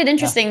I find it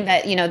interesting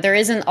that, there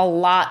isn't a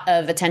lot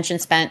of attention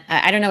spent.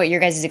 I don't know what your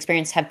guys'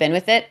 experience have been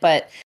with it,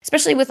 but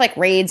especially with like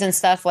raids and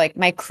stuff, like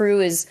my crew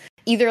is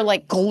either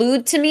like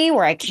glued to me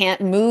where I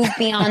can't move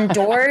beyond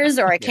doors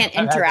or I can't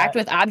interact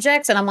with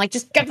objects. And I'm like,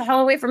 just get the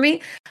hell away from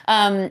me.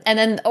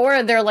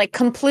 Or they're like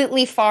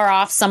completely far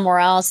off somewhere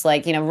else,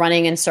 like,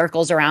 running in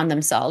circles around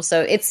themselves.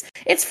 So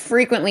it's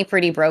frequently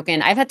pretty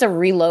broken. I've had to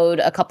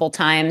reload a couple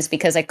times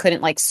because I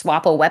couldn't like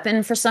swap a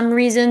weapon for some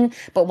reason.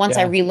 But once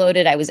I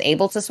reloaded, I was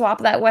able to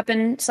swap that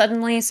weapon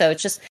suddenly. So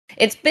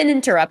it's been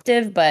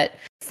interruptive, but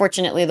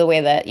fortunately the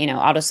way that,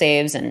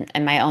 autosaves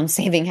and my own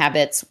saving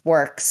habits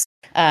works,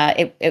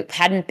 it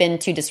hadn't been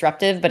too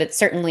disruptive, but it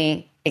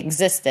certainly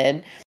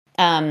existed.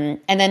 And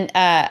then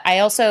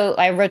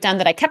I wrote down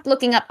that I kept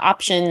looking up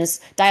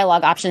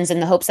dialogue options in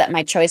the hopes that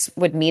my choice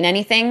would mean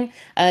anything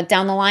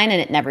down the line,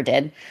 and it never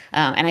did.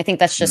 And I think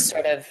that's just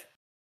sort of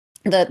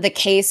the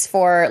case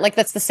for, like,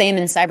 that's the same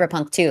in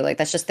Cyberpunk too. Like,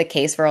 that's just the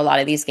case for a lot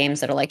of these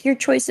games that are like, your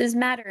choices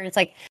matter. And it's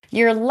like,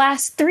 your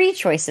last 3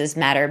 choices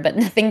matter, but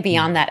nothing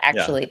beyond that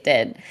actually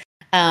did.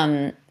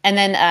 And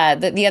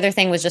then the other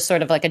thing was just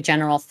sort of like a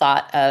general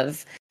thought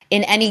of,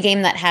 in any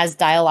game that has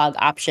dialogue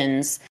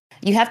options,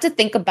 you have to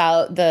think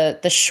about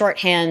the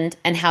shorthand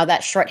and how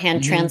that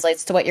shorthand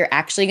translates to what you're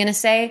actually going to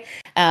say.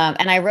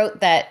 And I wrote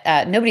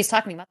that nobody's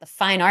talking about the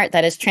fine art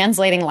that is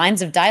translating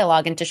lines of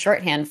dialogue into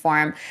shorthand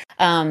form,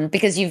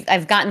 because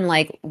I've gotten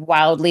like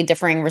wildly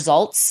differing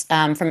results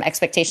from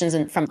expectations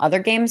and from other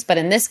games. But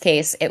in this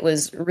case, it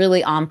was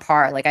really on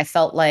par. Like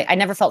I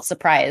never felt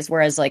surprised.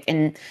 Whereas like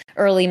in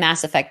early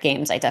Mass Effect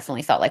games, I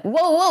definitely felt like,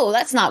 whoa,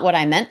 that's not what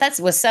I meant. That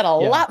was said a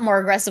lot more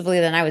aggressively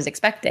than I was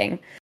expecting.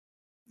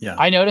 Yeah,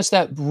 I noticed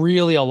that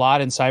really a lot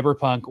in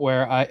Cyberpunk,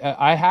 where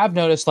I have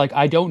noticed, like,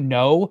 I don't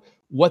know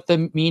what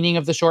the meaning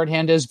of the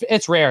shorthand is.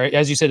 It's rare.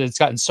 As you said, it's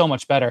gotten so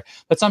much better.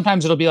 But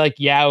sometimes it'll be like,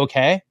 yeah,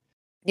 okay.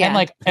 Yeah. And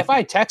like, if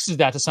I texted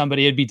that to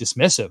somebody, it'd be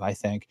dismissive, I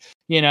think,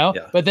 Yeah.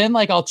 But then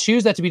like, I'll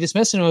choose that to be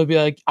dismissive and it would be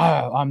like,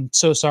 oh, I'm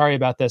so sorry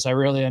about this. I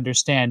really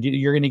understand.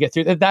 You're going to get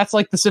through that. That's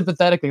like the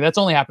sympathetic thing. That's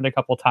only happened a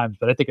couple of times,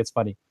 but I think it's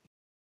funny.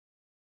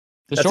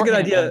 That's a good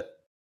idea.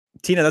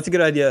 Tina, that's a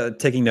good idea,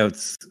 taking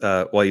notes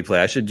while you play.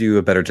 I should do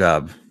a better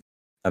job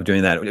of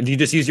doing that. Do you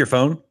just use your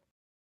phone?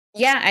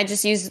 Yeah, I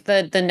just use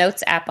the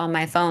Notes app on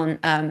my phone.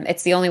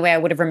 It's the only way I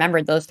would have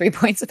remembered those 3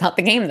 points about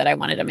the game that I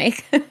wanted to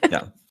make.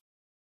 Yeah.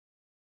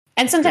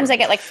 And sometimes I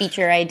get like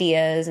feature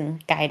ideas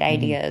and guide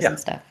ideas and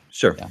stuff.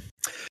 Sure.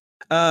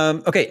 Yeah.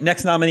 Okay,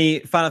 next nominee,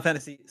 Final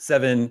Fantasy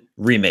VII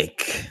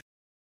Remake.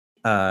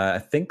 I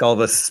think all of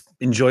us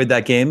enjoyed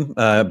that game,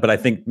 but I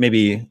think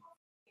maybe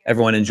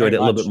everyone enjoyed it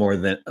a little bit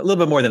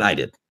more than I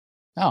did.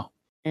 Oh.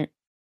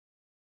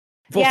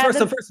 Well,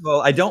 first of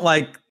all, I don't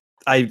like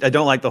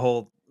the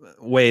whole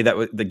way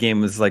that the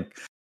game was like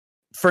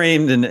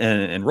framed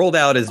and rolled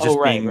out as just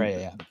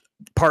being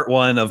part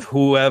one of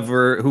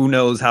who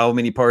knows how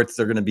many parts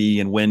they're going to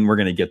be and when we're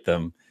going to get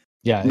them.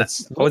 Yeah,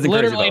 it's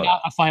literally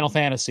not a Final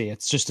Fantasy.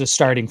 It's just a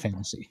starting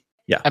fantasy.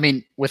 Yeah. I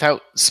mean,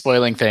 without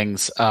spoiling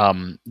things,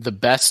 the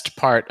best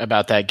part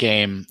about that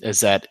game is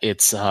that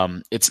it's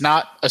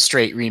not a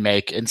straight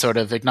remake and sort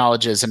of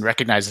acknowledges and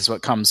recognizes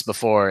what comes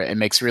before and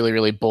makes really,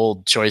 really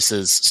bold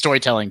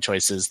storytelling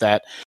choices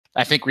that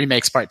I think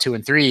remakes part 2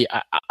 and 3,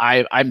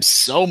 I'm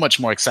so much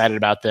more excited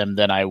about them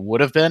than I would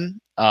have been.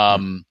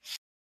 But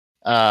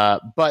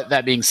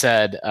that being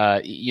said,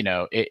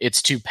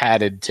 it's too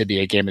padded to be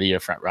a Game of the Year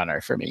front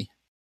runner for me.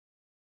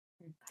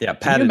 Yeah,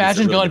 can you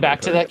imagine going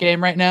back to that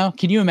game right now?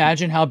 Can you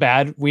imagine how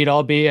bad we'd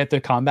all be at the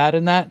combat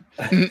in that?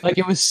 Like,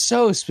 it was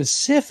so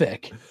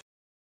specific.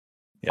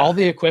 Yeah. All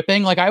the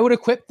equipping, like I would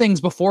equip things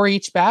before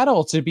each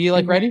battle to be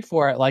like ready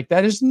for it. Like,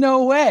 that is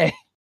no way.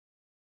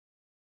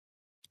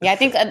 Yeah, I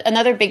think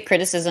another big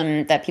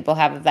criticism that people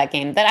have of that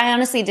game that I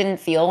honestly didn't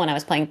feel when I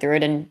was playing through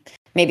it in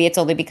maybe it's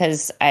only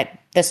because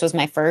this was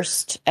my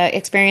first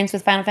experience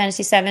with Final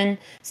Fantasy VII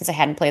since I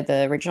hadn't played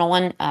the original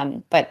one.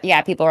 But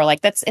yeah, people are like,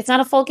 it's not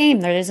a full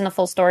game. There isn't a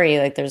full story.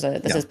 Like this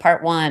is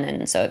part one.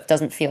 And so it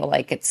doesn't feel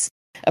like it's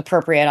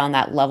appropriate on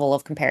that level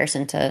of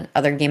comparison to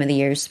other Game of the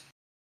Years.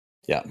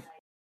 Yeah.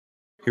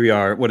 Here we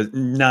are,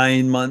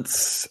 9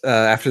 months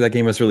after that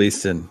game was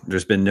released, and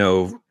there's been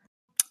no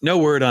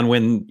word on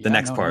when the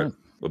next part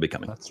will be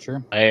coming. That's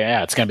true.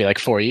 Yeah, it's going to be like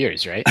 4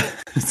 years, right?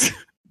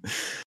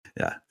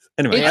 Yeah.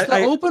 Anyway, it's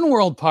the open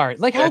world part.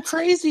 Like, how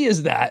crazy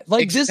is that?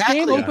 Like, exactly.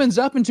 This game opens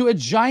up into a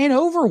giant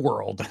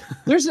overworld.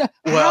 There's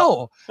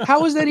how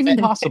is that even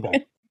possible?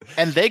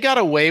 And they got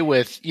away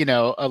with,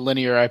 a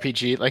linear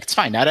RPG. Like, it's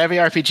fine. Not every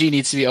RPG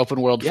needs to be open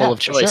world full of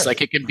choice. Sure.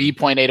 Like, it can be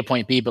point A to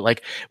point B, but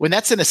like when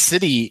that's in a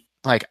city,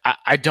 like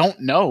I don't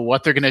know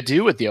what they're going to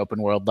do with the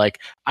open world. Like,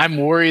 I'm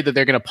worried that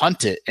they're going to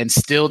punt it and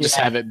still just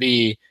have it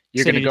be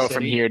you're going to go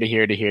from here to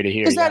here to here to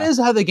here. Because that is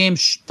how the game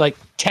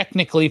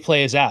technically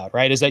plays out,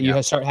 right? Is that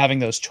you start having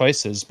those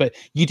choices, but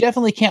you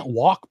definitely can't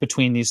walk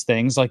between these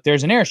things. Like,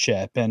 there's an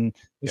airship, and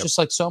there's just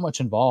like so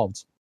much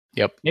involved.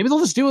 Yep. Maybe they'll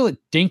just do a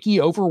dinky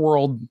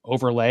overworld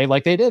overlay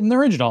like they did in the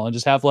original, and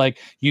just have like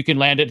you can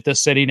land at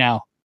this city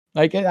now.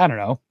 Like, I don't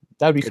know,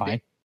 that would be fine.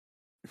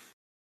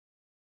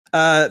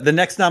 The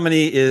next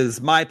nominee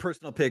is my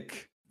personal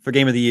pick for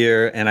Game of the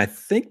Year, and I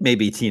think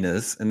maybe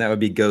Tina's, and that would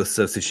be Ghost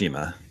of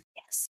Tsushima.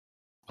 Yes.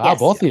 Wow,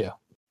 both of you.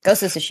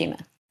 Ghost of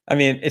Tsushima. I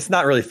mean, it's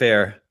not really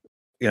fair,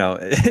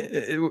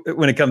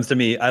 when it comes to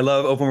me. I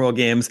love open world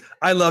games.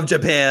 I love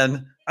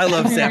Japan. I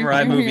love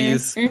samurai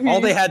movies. All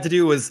they had to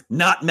do was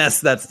not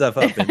mess that stuff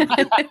up. And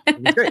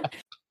it was great.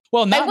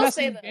 Well, not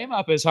messing the game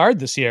up is hard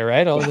this year,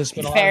 right?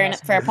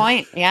 Fair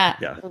point. Yeah.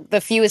 The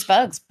fewest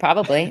bugs,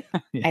 probably.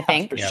 I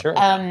think. For sure.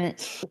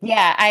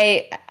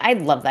 I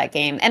love that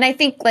game, and I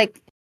think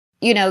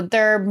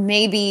there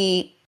may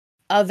be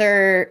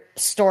other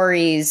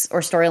stories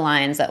or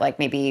storylines that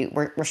maybe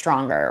were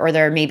stronger, or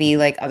there may be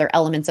other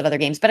elements of other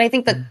games. But I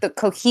think that the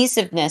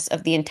cohesiveness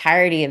of the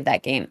entirety of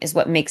that game is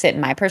what makes it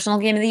my personal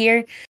Game of the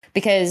Year,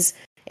 because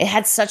it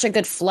had such a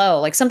good flow.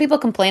 Like, some people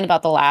complain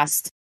about the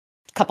last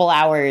couple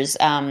hours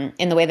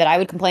in the way that I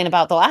would complain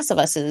about The Last of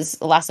Us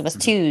 2's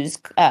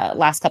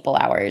last couple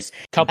hours.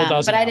 Couple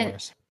dozen but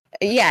hours.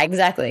 Yeah,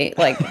 exactly.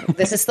 Like,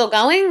 this is still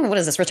going. What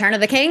is this? Return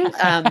of the King?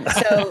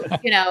 So,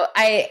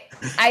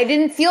 I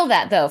didn't feel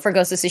that though for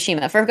Ghost of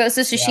Tsushima. For Ghost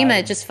of Tsushima,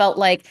 it just felt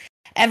like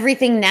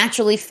everything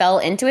naturally fell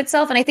into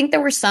itself. And I think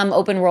there were some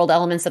open world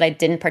elements that I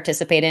didn't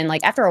participate in.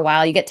 Like, after a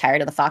while, you get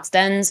tired of the fox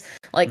dens.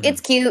 Like, it's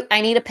cute.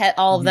 I need to pet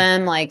all of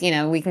them. Like,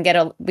 we can get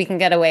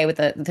away with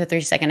the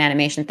 3-second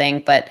animation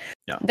thing. But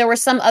there were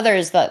some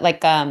others that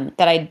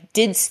that I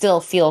did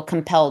still feel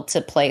compelled to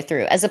play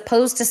through, as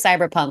opposed to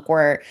Cyberpunk,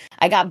 where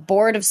I got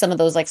bored of some of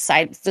those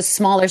the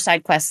smaller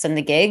side quests and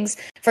the gigs.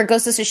 For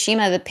Ghost of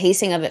Tsushima, the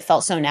pacing of it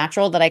felt so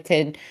natural that I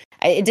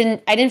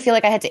didn't feel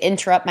like I had to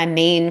interrupt my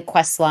main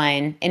quest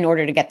line in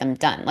order to get them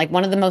done. Like,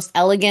 one of the most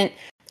elegant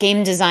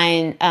game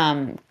design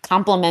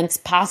compliments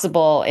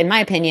possible, in my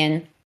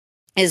opinion,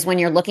 is when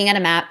you're looking at a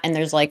map and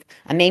there's a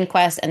main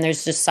quest and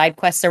there's just side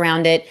quests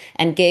around it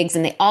and gigs,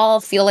 and they all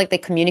feel like they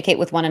communicate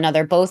with one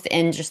another, both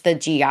in just the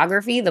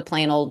geography, the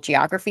plain old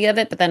geography of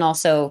it, but then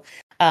also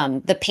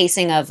the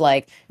pacing of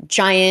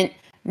giant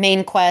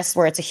main quest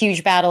where it's a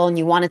huge battle and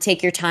you want to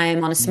take your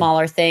time on a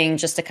smaller thing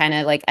just to kind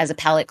of as a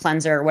palate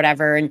cleanser or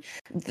whatever. And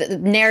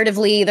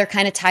narratively, they're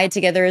kind of tied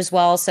together as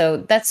well. So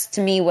that's,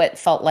 to me, what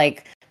felt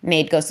like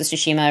made Ghost of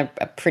Tsushima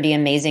a pretty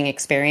amazing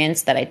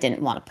experience that I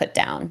didn't want to put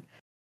down.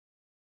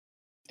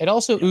 It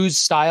also oozed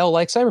style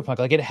like Cyberpunk.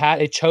 Like,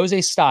 it chose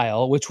a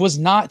style which was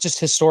not just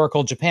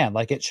historical Japan.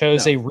 Like, it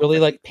chose a really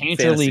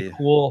painterly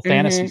cool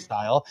fantasy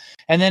style.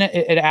 And then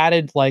it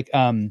added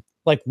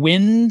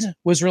wind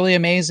was really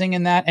amazing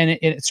in that, and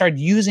it started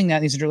using that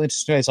in these really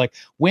interesting ways, like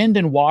wind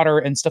and water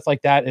and stuff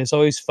like that. Is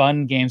always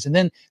fun games, and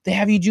then they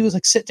have you do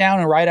sit down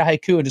and write a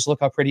haiku and just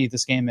look how pretty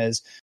this game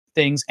is.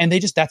 Things, and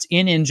that's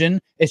in engine.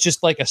 It's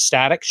just like a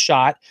static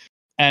shot,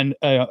 and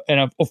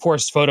of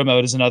course, photo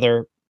mode is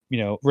another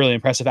really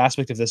impressive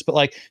aspect of this.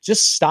 But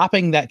just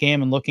stopping that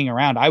game and looking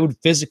around, I would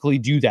physically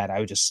do that. I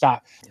would just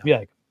stop, be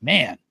like,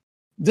 man,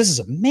 this is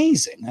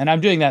amazing. And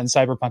I'm doing that in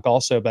Cyberpunk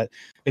also, but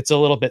it's a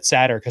little bit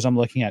sadder because I'm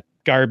looking at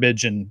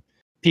garbage and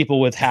people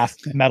with half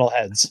metal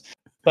heads.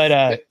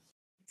 But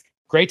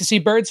great to see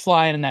birds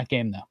flying in that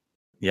game, though.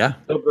 Yeah.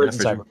 No birds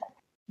in Cyberpunk.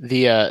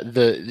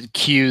 The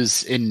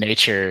cues in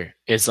nature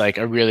is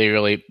a really,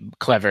 really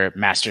clever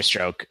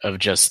masterstroke of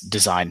just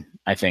design,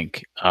 I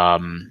think.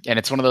 And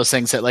it's one of those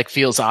things that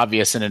feels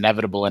obvious and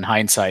inevitable in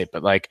hindsight,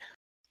 but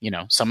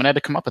someone had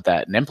to come up with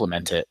that and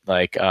implement it.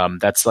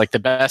 That's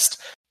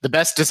the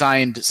best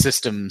designed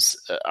systems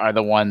are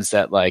the ones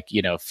that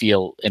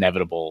feel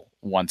inevitable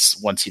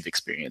once you've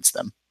experienced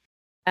them.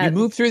 You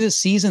move through the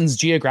seasons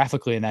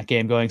geographically in that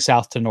game, going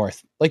south to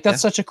north.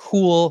 That's such a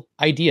cool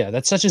idea.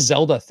 That's such a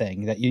Zelda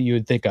thing that you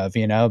would think of,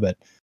 but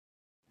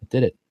it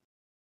did it.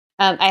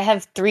 I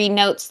have 3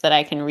 notes that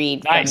I can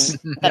read. Nice.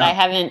 That I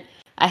haven't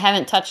I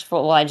haven't touched.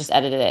 Well, I just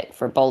edited it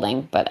for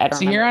bolding, but I don't.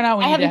 So here on out,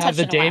 we need to have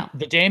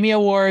the Damie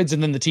Awards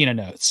and then the Tina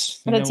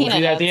notes. The Tina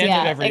notes, at the end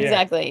of every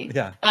exactly.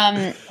 Year.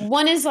 Yeah.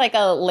 One is like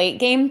a late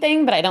game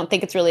thing, but I don't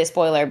think it's really a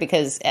spoiler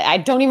because I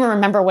don't even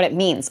remember what it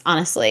means,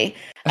 honestly.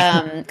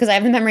 Because I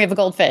have the memory of a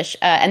goldfish,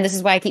 and this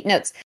is why I keep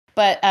notes.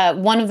 But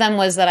one of them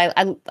was that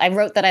I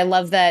wrote that I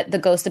love that the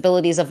ghost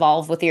abilities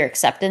evolve with your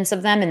acceptance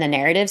of them in the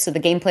narrative. So the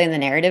gameplay and the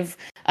narrative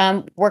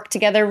work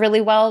together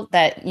really well.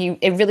 That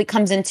it really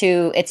comes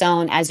into its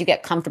own as you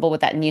get comfortable with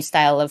that new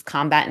style of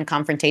combat and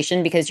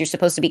confrontation, because you're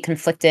supposed to be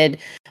conflicted.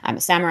 I'm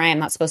a samurai. I'm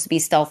not supposed to be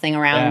stealthing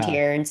around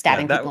here and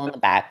stabbing people in the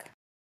back.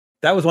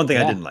 That was one thing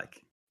I didn't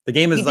like. The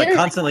game is like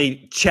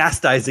constantly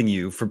chastising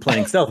you for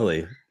playing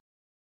stealthily.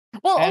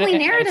 Well, only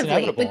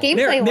narratively, but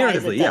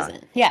gameplay-wise, it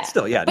doesn't. Yeah.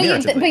 Still, yeah. But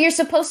you're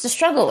supposed to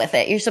struggle with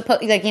it. You're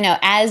supposed,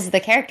 as the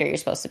character, you're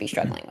supposed to be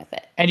struggling with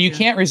it. And you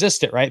can't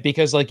resist it, right?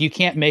 Because you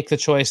can't make the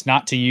choice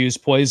not to use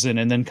poison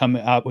and then come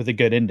out with a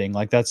good ending.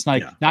 Like that's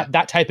not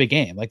that type of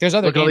game. Like there's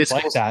other games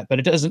like that, but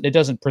it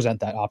doesn't present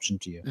that option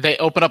to you. They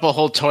open up a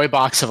whole toy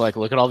box of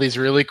look at all these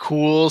really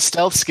cool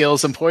stealth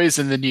skills and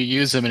poison, then you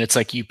use them, and it's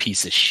like, you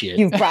piece of shit.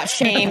 You've brought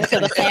shame to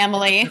the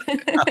family.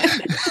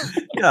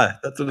 Yeah,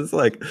 that's what it's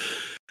like.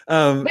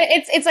 But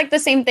it's like the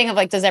same thing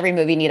of does every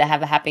movie need to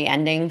have a happy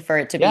ending for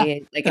it to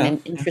be an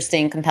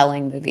interesting,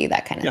 compelling movie,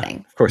 that kind of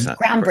thing. Of course not.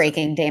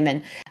 Groundbreaking,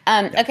 Damon.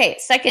 Okay,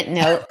 second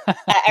note,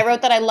 I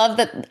wrote that I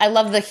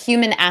love the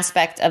human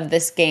aspect of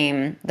this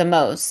game the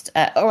most.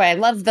 I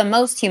love the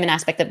most human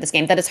aspect of this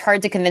game, that it's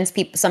hard to convince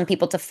some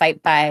people to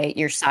fight by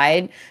your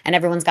side, and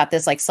everyone's got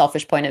this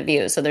selfish point of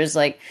view. So there's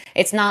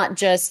it's not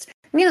just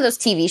those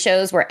TV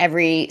shows where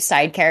every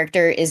side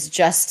character is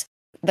just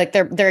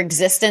their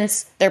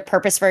existence, their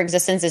purpose for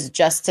existence is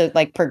just to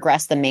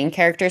progress the main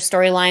character's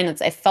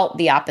storyline. I felt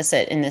the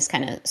opposite in this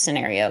kind of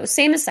scenario.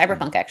 Same as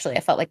Cyberpunk, actually. I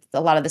felt like a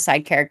lot of the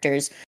side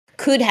characters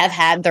could have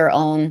had their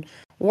own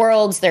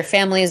worlds, their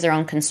families, their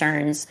own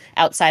concerns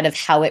outside of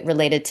how it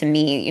related to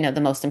me,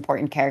 the most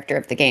important character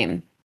of the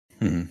game.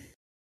 Mm-hmm.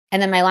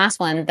 And then my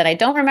last one that I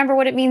don't remember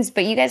what it means,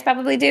 but you guys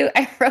probably do.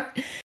 I wrote,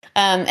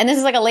 and this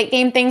is a late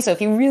game thing, so if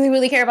you really,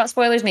 really care about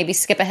spoilers, maybe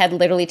skip ahead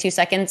literally 2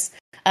 seconds.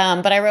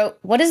 But I wrote,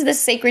 what is this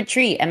sacred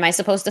tree? Am I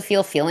supposed to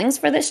feel feelings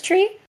for this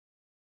tree?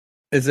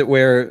 Is it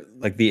where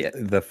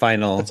the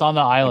final? It's on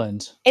the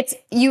island.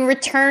 You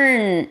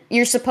return.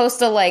 You're supposed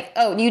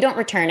to you don't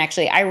return.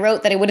 Actually, I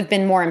wrote that it would have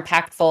been more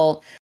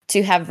impactful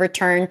to have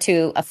returned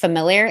to a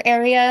familiar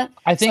area.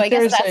 I think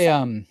there's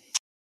a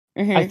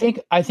I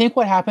think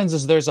what happens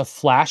is there's a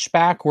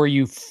flashback where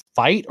you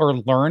fight or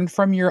learn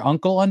from your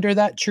uncle under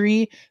that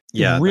tree.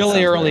 Yeah,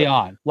 really early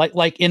on,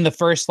 like in the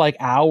first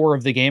hour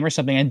of the game or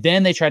something, and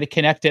then they try to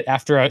connect it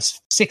after a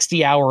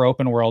 60-hour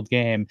open world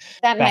game.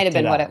 That might have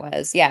been what it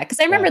was. Yeah,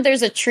 because I remember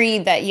there's a tree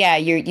that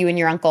you and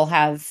your uncle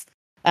have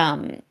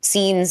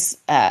scenes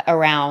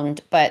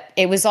around, but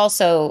it was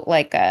also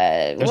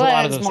there's a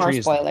lot of those more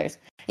trees, spoilers.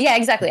 Yeah,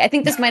 exactly. I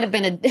think this might have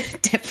been a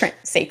different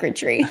sacred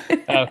tree.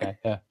 Okay,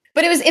 yeah.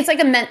 But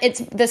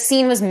the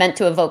scene was meant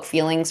to evoke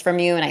feelings from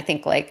you, and I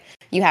think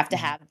you have to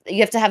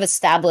have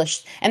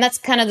established, and that's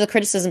kind of the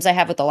criticisms I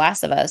have with The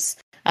Last of Us,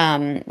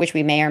 which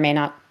we may or may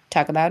not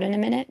talk about in a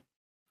minute.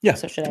 Yeah,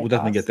 so we'll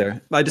definitely get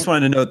there. I just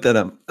wanted to note that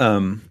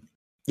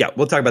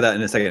we'll talk about that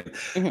in a second.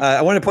 Mm-hmm.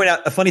 I want to point out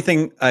a funny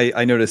thing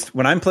I noticed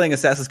when I'm playing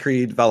Assassin's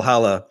Creed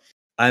Valhalla.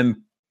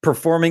 I'm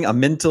performing a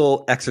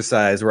mental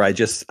exercise where I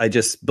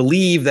just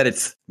believe that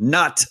it's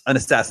not an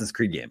Assassin's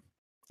Creed game.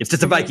 It's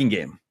just a Viking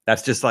game.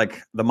 That's just the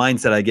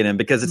mindset I get in,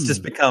 because it's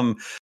just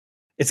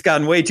it's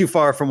gotten way too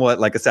far from what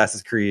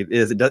Assassin's Creed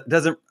is. It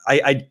doesn't.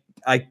 I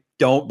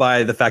don't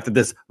buy the fact that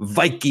this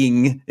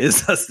Viking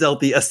is a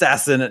stealthy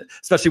assassin,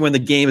 especially when the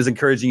game is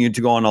encouraging you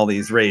to go on all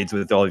these raids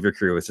with all of your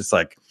crew. It's just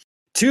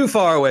too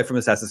far away from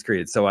Assassin's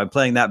Creed. So I'm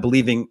playing that,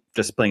 believing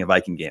just playing a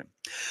Viking game.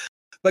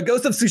 But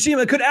Ghost of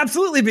Tsushima could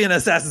absolutely be an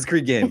Assassin's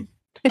Creed game.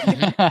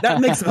 that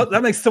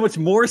makes so much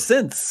more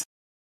sense.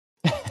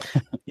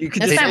 You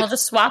could we'll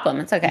just swap them.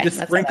 It's okay. Just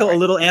sprinkle a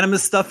little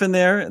Animus stuff in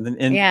there, and then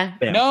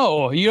bam.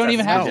 No, you don't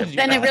even have to.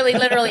 Then it really,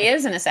 literally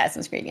is an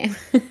Assassin's Creed game.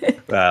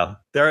 Well,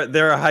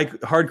 there are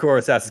hardcore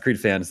Assassin's Creed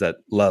fans that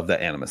love that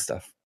Animus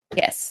stuff.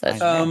 Yes.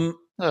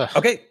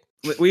 Okay,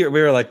 we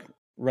were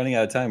running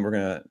out of time. We're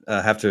gonna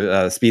have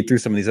to speed through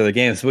some of these other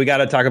games. So we got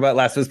to talk about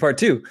Last of Us Part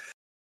 2.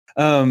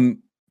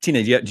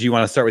 Tina, do you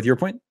want to start with your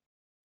point?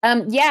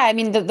 I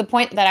mean, the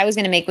point that I was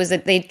going to make was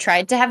that they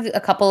tried to have a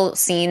couple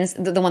scenes,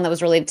 the one that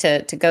was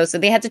related to Ghost. So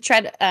they had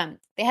to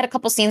they had a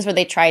couple scenes where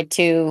they tried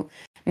to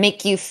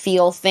make you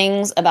feel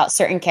things about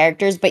certain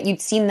characters, but you'd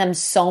seen them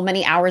so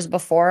many hours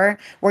before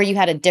where you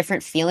had a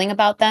different feeling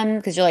about them,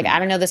 because you're I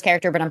don't know this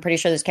character, but I'm pretty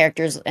sure this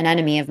character's an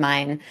enemy of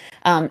mine.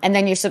 And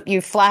then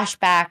you flash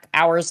back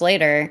hours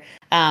later,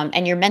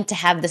 and you're meant to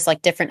have this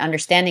different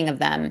understanding of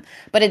them,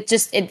 but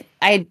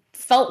I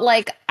felt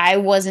like I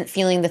wasn't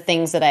feeling the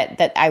things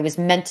that I was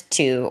meant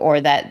to,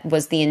 or that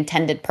was the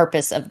intended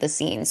purpose of the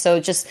scene. So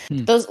just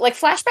those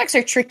flashbacks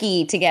are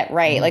tricky to get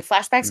right.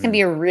 Flashbacks can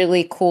be a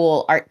really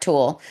cool art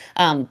tool.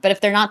 But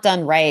if they're not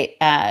done right,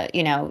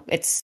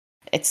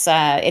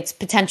 it's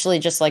potentially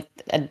just like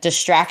a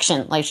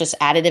distraction, like just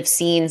additive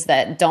scenes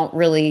that don't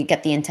really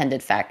get the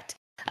intended effect.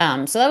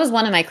 So that was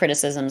one of my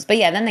criticisms. But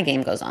yeah, then the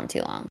game goes on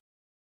too long.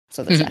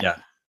 So there's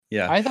that.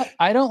 Yeah.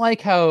 I don't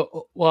like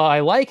how. Well, I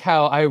like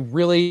how I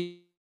really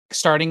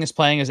starting as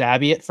playing as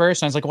Abby at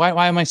first. And I was like,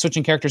 why am I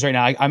switching characters right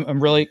now?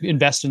 I'm really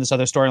invested in this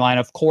other storyline.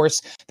 Of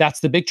course, that's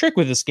the big trick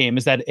with this game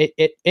is that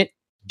it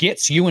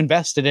gets you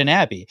invested in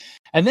Abby.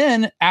 And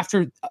then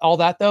after all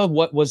that, though,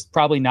 what was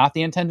probably not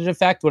the intended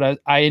effect, what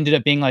I ended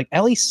up being like,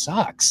 Ellie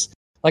sucks.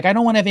 Like, I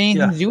don't want to have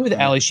anything to do with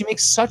Ellie. She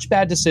makes such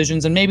bad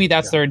decisions, and maybe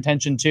that's their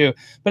intention too.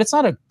 But it's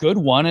not a good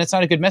one, and it's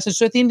not a good message.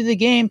 So at the end of the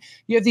game,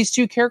 you have these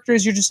two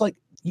characters. You're just like,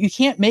 you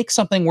can't make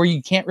something where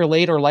you can't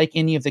relate or like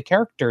any of the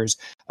characters.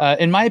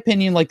 In my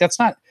opinion, like that's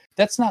not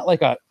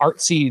like a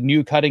artsy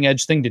new cutting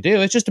edge thing to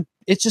do.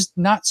 It's just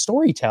not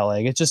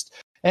storytelling. It's just,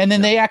 and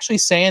then they actually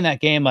say in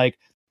that game, like,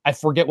 I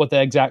forget what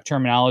the exact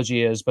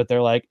terminology is, but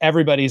they're like,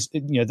 everybody's,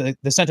 the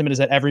sentiment is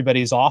that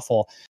everybody's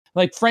awful.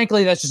 Like,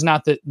 frankly, that's just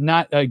not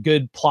a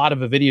good plot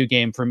of a video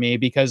game for me,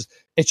 because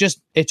it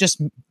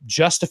just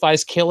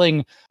justifies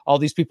killing all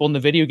these people in the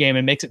video game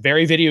and makes it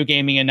very video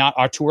gaming and not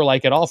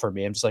auteur-like at all for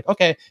me. I'm just like,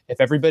 okay,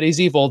 if everybody's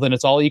evil, then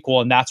it's all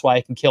equal, and that's why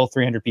I can kill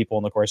 300 people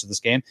in the course of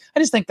this game. I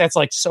just think that's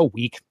like so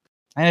weak.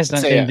 I just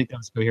don't think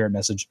that's a coherent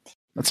message.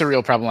 That's a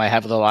real problem I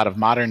have with a lot of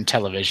modern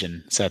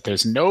television, is that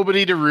there's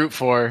nobody to root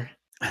for.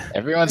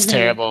 Everyone's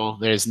terrible.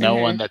 There's no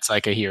one that's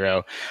like a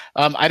hero.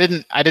 I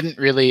didn't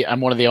really,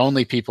 I'm one of the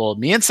only people,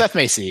 me and Seth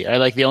Macy are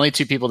like the only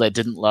two people that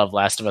didn't love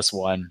Last of Us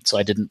 1. So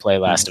I didn't play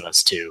Last of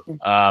Us 2.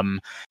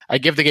 I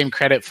give the game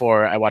credit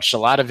for, I watched a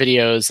lot of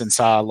videos and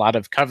saw a lot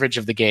of coverage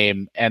of the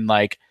game, and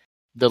like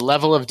the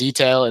level of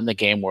detail in the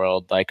game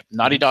world, like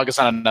Naughty Dog is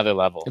on another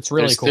level. It's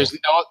really cool.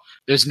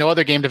 There's no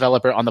other game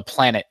developer on the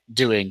planet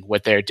doing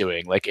what they're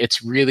doing. Like,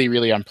 it's really,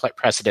 really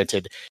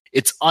unprecedented.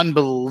 It's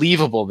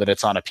unbelievable that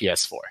it's on a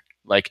PS4.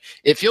 Like,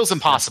 it feels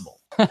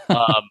impossible.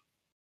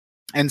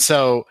 And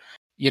so,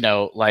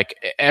 like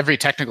every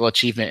technical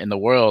achievement in the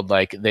world,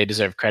 like they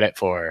deserve credit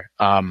for.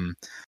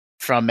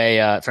 From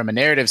a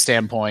narrative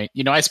standpoint,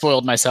 I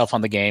spoiled myself on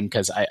the game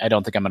because I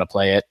don't think I'm going to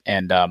play it,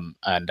 and I'm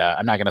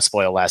not going to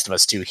spoil Last of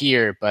Us 2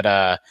 here, but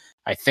I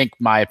think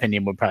my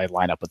opinion would probably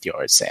line up with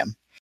yours, Sam.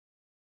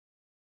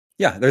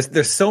 Yeah,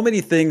 there's so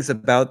many things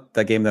about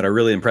that game that are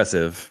really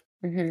impressive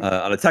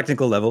on a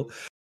technical level.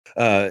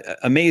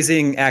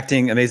 Amazing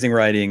acting, amazing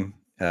writing,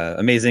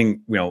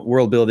 amazing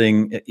world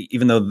building.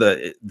 Even though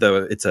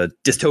it's a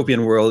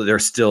dystopian world,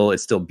 it's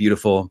still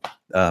beautiful.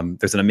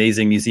 There's an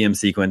amazing museum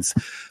sequence,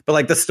 but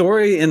like the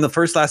story in the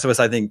first Last of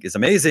Us, I think, is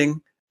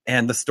amazing,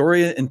 and the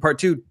story in part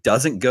 2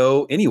 doesn't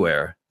go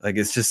anywhere. Like,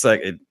 it's just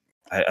like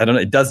I don't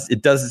know. It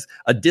does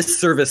a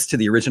disservice to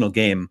the original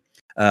game.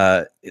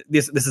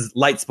 This is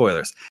light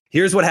spoilers.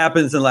 Here's what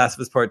happens in Last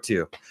of Us Part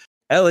 2.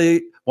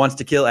 Ellie wants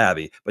to kill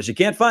Abby, but she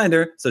can't find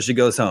her, so she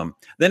goes home.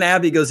 Then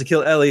Abby goes to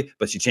kill Ellie,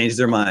 but she changes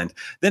her mind.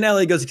 Then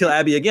Ellie goes to kill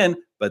Abby again,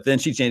 but then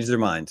she changes her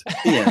mind.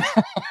 The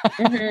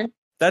end.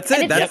 That's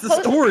it. That's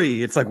the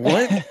story. It's like,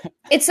 what?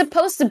 It's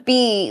supposed to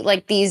be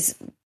like these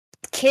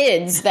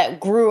kids that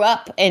grew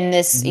up in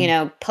this,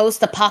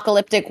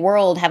 post-apocalyptic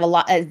world have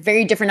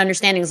very different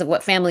understandings of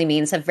what family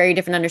means, have very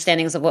different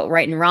understandings of what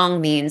right and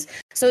wrong means.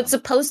 So it's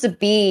supposed to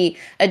be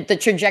the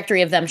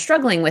trajectory of them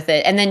struggling with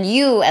it. And then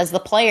you, as the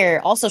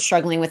player, also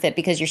struggling with it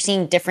because you're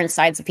seeing different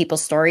sides of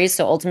people's stories.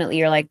 So ultimately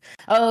you're like,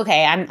 oh,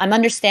 okay, I'm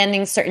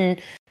understanding certain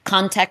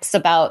context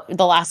about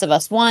The Last of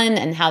Us 1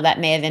 and how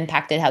that may have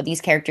impacted how these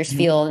characters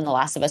feel in The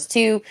Last of Us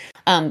 2.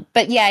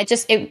 But yeah,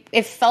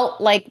 it felt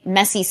like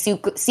messy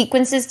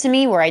sequences to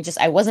me where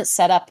I wasn't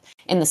set up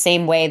in the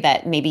same way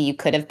that maybe you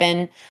could have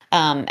been.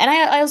 And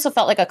I also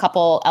felt like a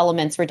couple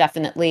elements were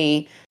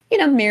definitely,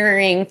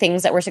 mirroring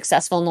things that were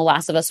successful in The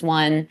Last of Us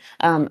 1.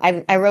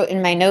 I wrote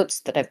in my notes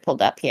that I've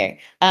pulled up here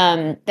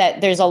that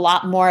there's a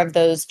lot more of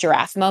those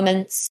giraffe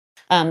moments.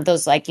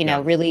 Those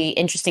really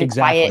interesting,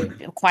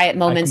 quiet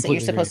moments that you're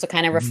supposed to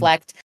kind of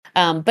reflect.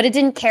 But it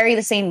didn't carry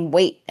the same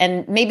weight.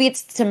 And maybe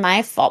it's to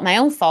my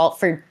own fault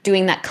for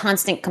doing that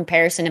constant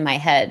comparison in my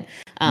head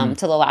to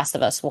The Last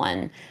of Us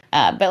 1.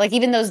 But like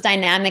even those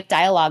dynamic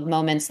dialogue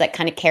moments that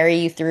kind of carry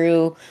you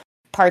through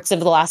parts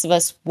of The Last of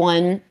Us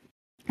 1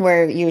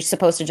 where you're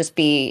supposed to just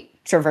be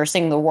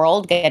traversing the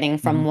world, getting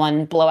from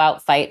one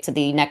blowout fight to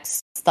the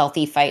next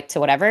stealthy fight to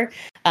whatever.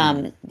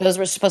 Those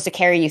were supposed to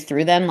carry you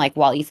through them, like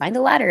while you find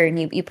a ladder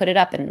and you put it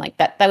up, and like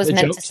that was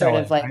meant to sort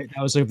of like, right?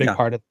 That was a big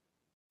part of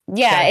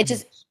it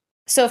just,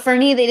 so for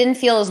me they didn't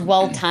feel as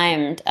well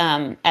timed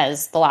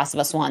as The Last of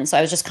Us 1. So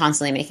I was just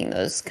constantly making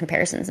those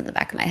comparisons in the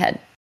back of my head.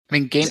 I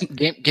mean,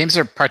 games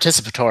are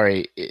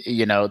participatory.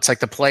 It's like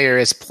the player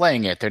is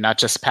playing it. They're not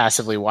just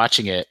passively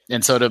watching it.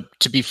 And so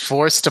to be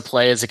forced to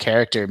play as a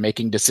character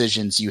making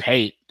decisions you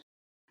hate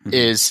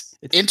is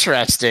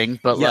interesting,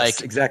 but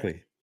yes,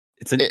 exactly.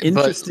 It's an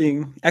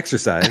interesting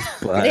exercise,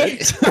 but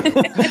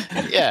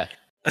yeah.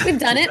 We've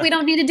done it. We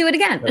don't need to do it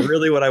again.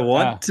 Really what I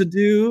want to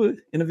do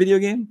in a video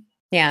game?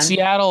 Yeah.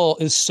 Seattle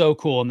is so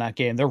cool in that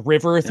game. The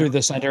river through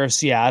the center of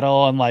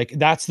Seattle, and like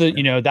that's the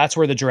that's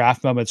where the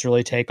giraffe moments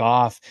really take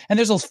off. And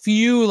there's a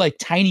few like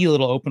tiny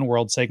little open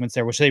world segments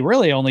there, which they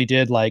really only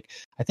did like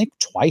I think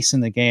twice in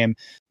the game.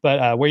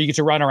 But where you get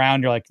to run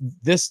around, you're like,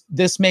 this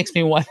makes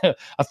me want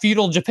a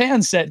feudal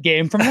Japan set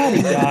game from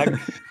Naughty Dog,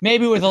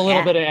 maybe with a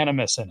little bit of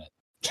Animus in it.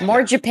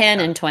 More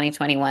Japan in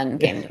 2021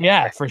 game.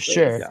 Yeah, for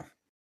sure.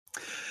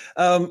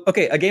 Yeah.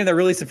 Okay, a game that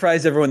really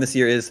surprised everyone this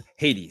year is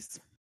Hades.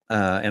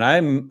 And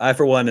I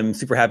for one am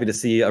super happy to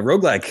see a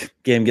roguelike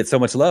game get so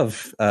much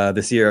love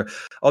this year.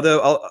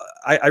 Although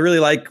I really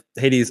like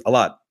Hades a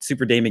lot,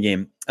 super daming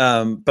game.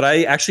 But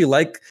I actually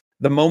like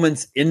the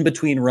moments in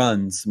between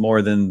runs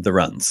more than the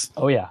runs.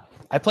 Oh yeah,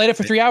 I played it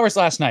for 3 hours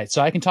last night,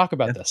 so I can talk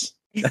about this.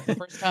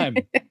 First time.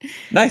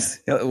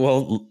 Nice.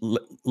 Well,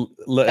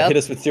 hit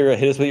us with your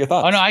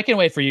thoughts. Oh no, I can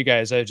wait for you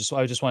guys. I just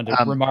wanted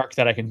to remark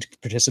that I can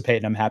participate,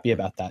 and I'm happy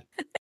about that.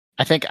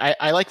 I think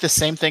I like the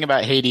same thing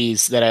about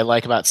Hades that I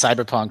like about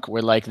Cyberpunk,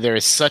 where like there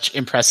is such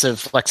impressive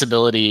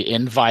flexibility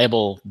in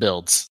viable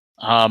builds.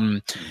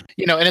 And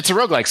it's a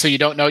roguelike, so you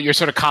don't know, you're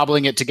sort of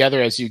cobbling it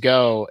together as you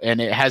go,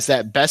 and it has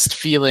that best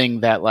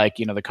feeling that like,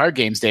 the card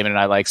games Damon and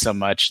I like so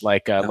much,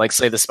 like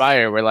Slay the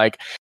Spire, where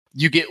like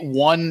you get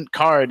one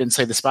card in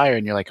Slay the Spire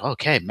and you're like,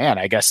 okay, man,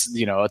 I guess,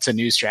 it's a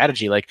new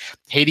strategy. Like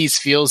Hades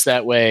feels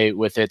that way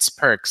with its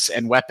perks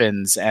and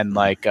weapons and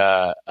like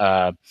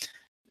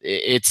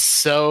it's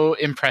so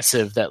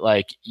impressive that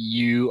like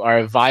you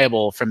are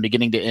viable from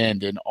beginning to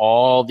end in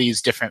all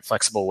these different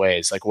flexible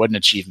ways. Like what an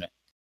achievement.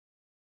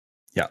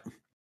 Yeah.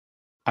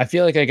 I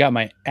feel like I got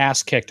my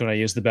ass kicked when I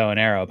used the bow and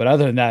arrow, but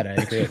other than that, I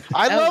agree.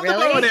 I love the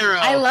bow and arrow.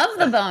 I love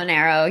the bow and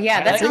arrow.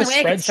 Yeah, that's the only way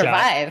I can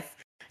survive.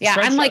 Yeah,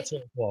 I'm like,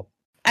 really cool.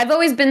 I've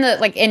always been the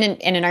like in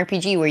an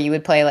RPG where you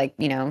would play like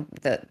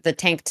the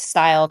tanked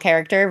style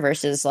character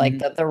versus like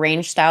the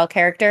range style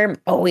character.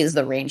 Always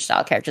the range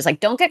style character. It's like,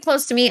 don't get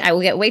close to me. I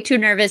will get way too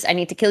nervous. I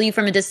need to kill you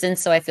from a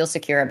distance, so I feel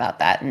secure about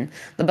that. And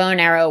the bow and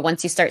arrow,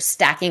 once you start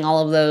stacking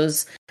all of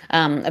those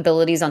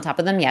abilities on top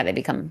of them, they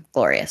become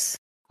glorious.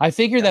 I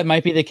figure that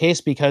might be the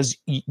case because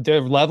the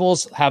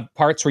levels have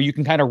parts where you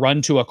can kind of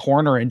run to a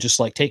corner and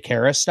just like take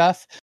care of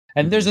stuff.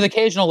 And there's an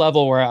occasional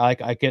level where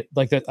I get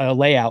like a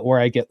layout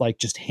where I get like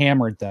just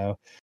hammered though.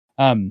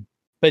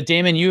 But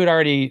Damon, you had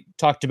already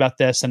talked about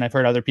this, and I've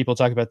heard other people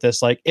talk about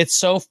this. Like it's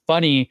so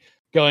funny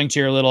going to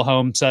your little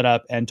home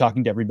setup and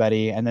talking to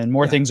everybody, and then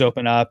more things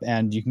open up,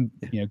 and you can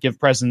give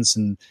presents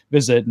and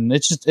visit, and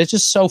it's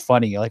just so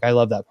funny. Like I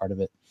love that part of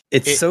it.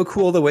 It's so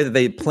cool the way that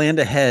they planned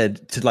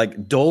ahead to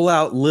like dole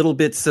out little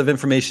bits of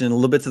information and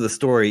little bits of the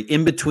story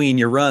in between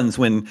your runs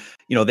when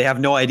they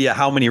have no idea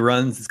how many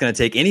runs it's going to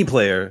take any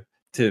player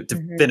to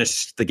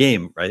finish the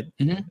game, right?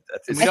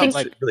 It's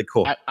really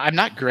cool. I'm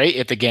not great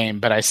at the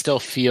game, but I still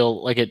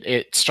feel like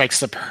it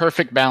strikes the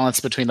perfect balance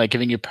between like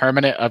giving you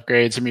permanent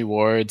upgrades and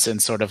rewards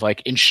and sort of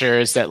like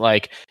ensures that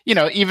like,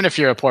 even if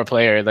you're a poor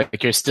player,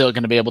 like you're still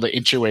going to be able to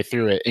inch your way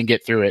through it and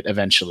get through it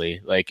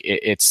eventually. Like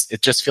it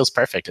just feels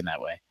perfect in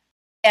that way.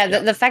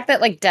 Yeah, the fact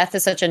that like death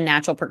is such a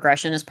natural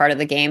progression as part of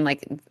the game,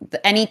 like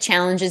any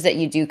challenges that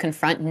you do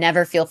confront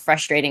never feel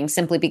frustrating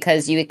simply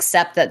because you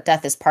accept that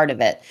death is part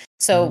of it.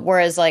 So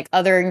whereas like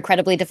other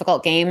incredibly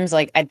difficult games,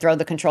 like I'd throw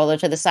the controller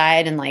to the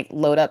side and like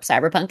load up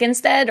Cyberpunk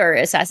instead or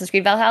Assassin's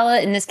Creed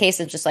Valhalla. In this case,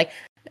 it's just like,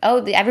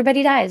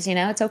 everybody dies,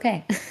 it's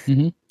okay.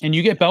 And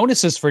you get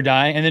bonuses for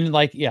dying. And then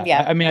like,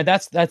 I mean,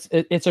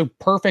 it's a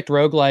perfect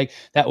roguelike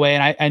that way.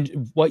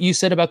 And what you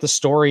said about the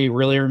story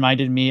really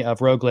reminded me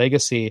of Rogue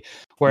Legacy,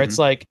 where it's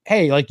like,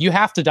 hey, like you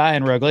have to die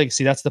in Rogue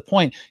Legacy. That's the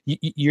point.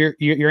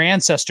 Your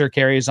ancestor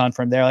carries on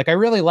from there. Like, I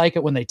really like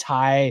it when they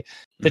tie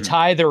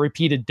the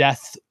repeated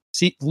death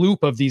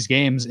loop of these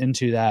games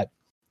into that.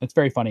 It's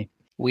very funny.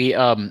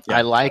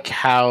 I like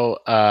how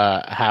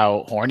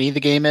horny the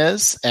game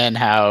is and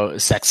how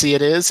sexy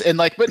it is, and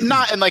like, but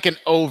not in like an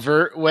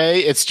overt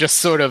way. It's just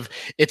sort of,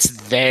 it's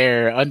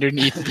there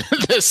underneath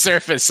the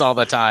surface all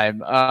the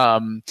time,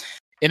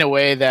 in a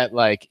way that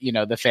like,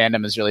 the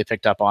fandom has really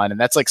picked up on, and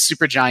that's like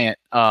Supergiant,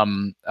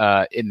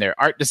 in their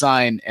art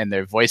design and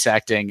their voice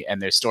acting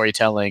and their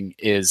storytelling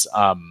is,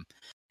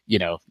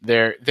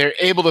 they're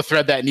able to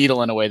thread that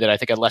needle in a way that I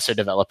think a lesser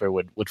developer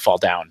would fall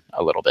down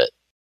a little bit.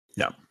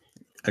 Yeah.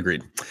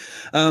 Agreed.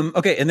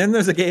 Okay, and then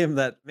there's a game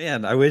that,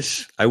 man, I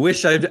wish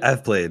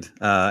I've played,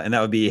 and that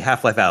would be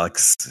Half-Life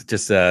Alyx.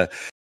 Just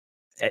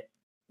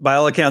by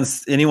all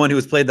accounts, anyone who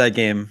has played that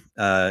game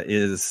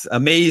is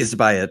amazed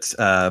by it,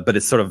 but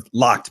it's sort of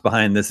locked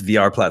behind this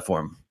VR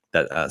platform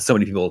that so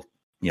many people,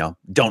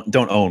 don't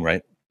own,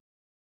 right?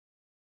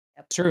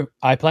 True.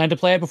 I plan to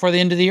play it before the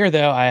end of the year,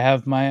 though. I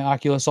have my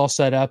Oculus all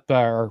set up,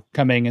 or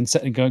coming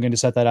and going to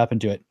set that up and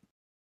do it.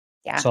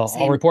 Yeah. So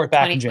I'll report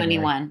back in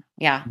 2021.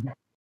 Yeah.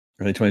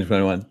 Early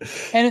 2021.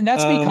 And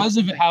that's because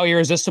of how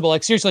irresistible,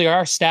 like seriously,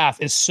 our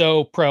staff is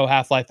so pro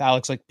Half-Life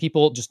Alyx. Like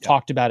people just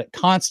talked about it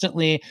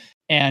constantly.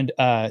 And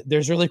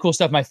there's really cool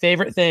stuff. My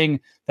favorite thing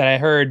that I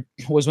heard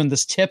was when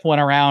this tip went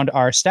around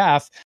our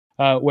staff,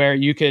 where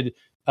you could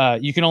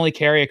you can only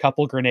carry a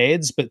couple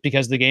grenades, but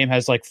because the game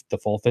has like the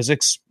full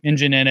physics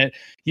engine in it,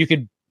 you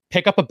could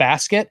pick up a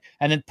basket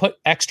and then put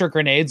extra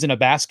grenades in a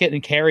basket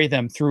and carry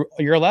them through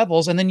your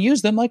levels and then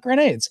use them like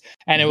grenades.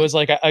 And it was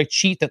like a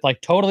cheat that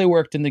like totally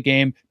worked in the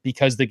game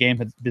because the game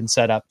had been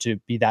set up to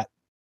be that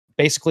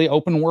basically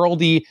open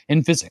worldy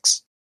in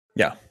physics.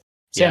 Yeah.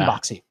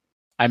 Sandboxy.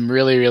 I'm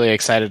really, really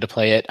excited to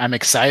play it. I'm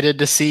excited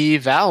to see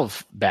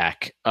Valve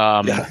back.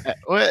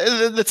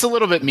 That's a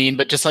little bit mean,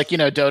 but just like,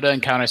 Dota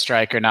and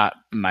Counter-Strike are not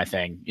my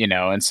thing,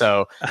 and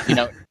so,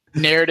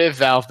 narrative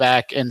Valve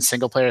back and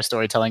single player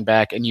storytelling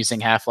back and using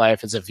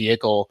Half-Life as a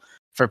vehicle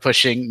for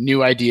pushing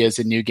new ideas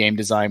and new game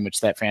design,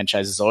 which that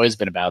franchise has always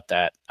been about,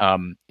 that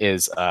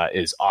is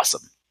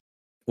awesome.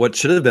 What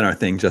should have been our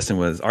thing, Justin,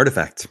 was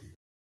Artifact.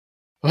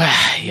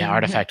 Yeah,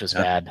 Artifact was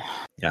bad.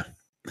 Yeah.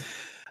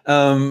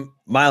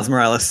 Miles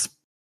Morales.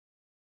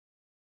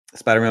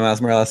 Spider-Man Miles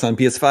Morales on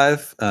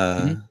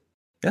PS5.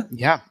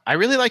 Yeah, I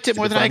really liked it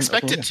more than I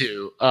expected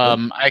to.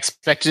 I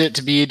expected it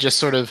to be just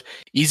sort of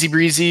easy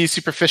breezy,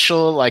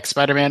 superficial, like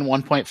Spider-Man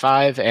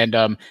 1.5,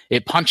 and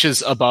it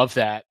punches above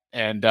that,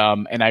 and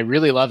I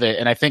really love it.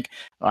 And I think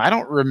I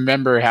don't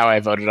remember how I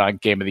voted on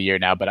Game of the Year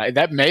now, but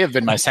that may have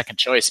been my second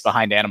choice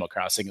behind Animal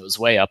Crossing. It was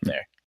way up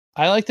there.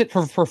 I liked it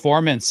for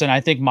performance, and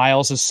I think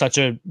Miles is such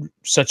a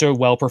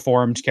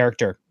well-performed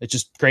character. It's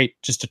just great,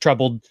 just a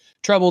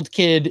troubled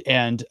kid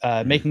and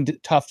making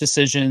tough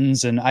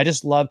decisions, and I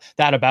just love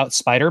that about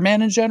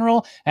Spider-Man in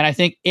general. And I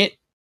think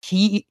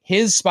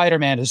his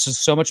Spider-Man is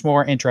just so much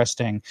more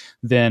interesting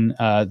than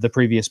the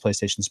previous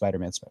PlayStation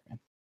Spider-Man.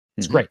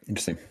 It's great.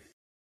 Interesting.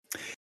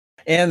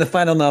 And the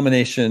final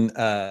nominee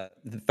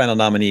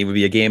would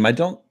be a game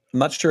I'm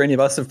not sure any of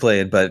us have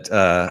played, but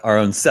our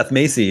own Seth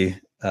Macy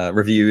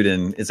reviewed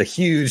and is a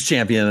huge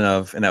champion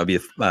of, and that would be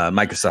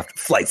Microsoft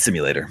Flight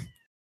Simulator.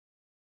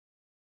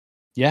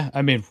 Yeah,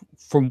 I mean,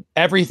 from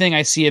everything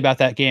I see about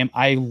that game,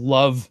 I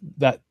love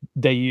that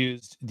they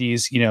used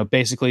these,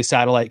 basically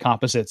satellite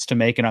composites to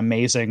make an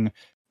amazing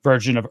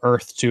version of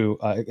Earth to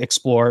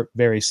explore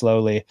very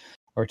slowly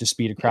or to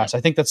speed across. I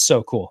think that's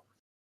so cool.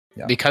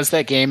 Yeah. Because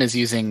that game is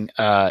using,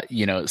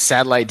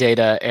 satellite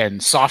data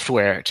and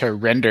software to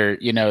render,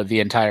 the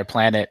entire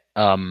planet.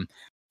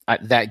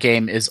 That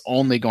game is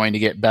only going to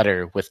get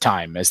better with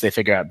time as they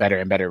figure out better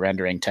and better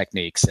rendering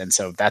techniques. And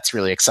so that's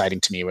really exciting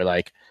to me. We're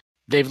like,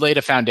 they've laid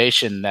a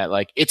foundation that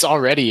like, it's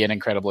already an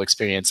incredible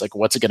experience. Like,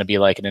 what's it going to be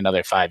like in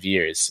another 5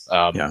 years?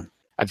 I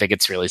think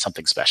it's really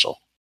something special.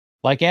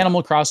 Like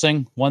Animal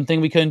Crossing, one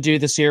thing we couldn't do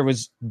this year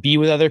was be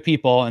with other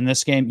people. In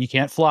this game, you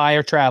can't fly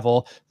or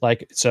travel.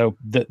 Like, so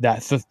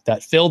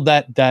that filled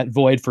that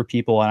void for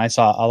people. And I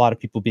saw a lot of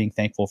people being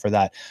thankful for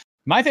that.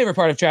 My favorite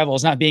part of travel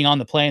is not being on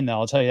the plane, though.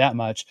 I'll tell you that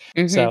much.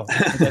 So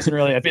it doesn't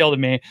really appeal to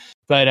me.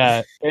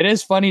 But it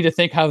is funny to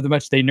think how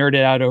much they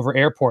nerded out over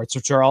airports,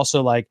 which are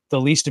also like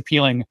the least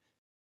appealing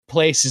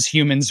places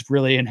humans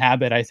really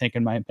inhabit, I think,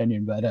 in my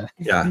opinion. But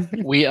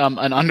we an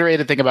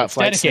underrated thing about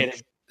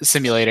Flight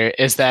Simulator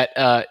is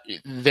that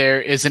there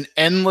is an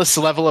endless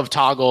level of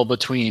toggle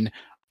between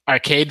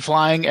arcade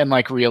flying and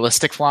like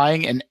realistic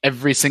flying in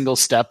every single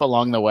step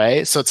along the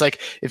way. So it's like,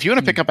 if you want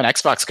to pick up an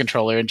Xbox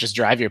controller and just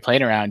drive your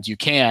plane around, you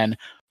can.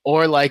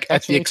 Or like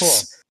at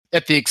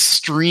the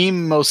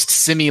extreme most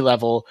simmy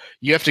level,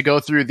 you have to go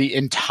through the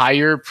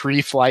entire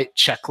pre-flight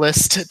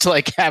checklist to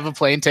like have a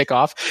plane take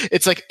off.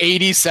 It's like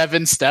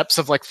 87 steps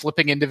of like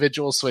flipping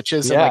individual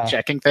switches and like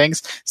checking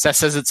things. Seth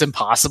says it's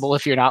impossible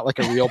if you're not like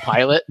a real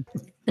pilot.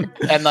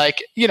 And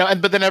like,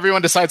 but then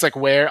everyone decides like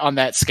where on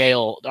that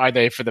scale are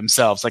they for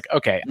themselves. Like,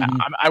 okay,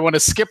 I want to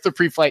skip the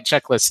pre-flight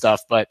checklist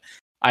stuff, but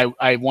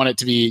I want it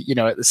to be,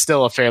 it's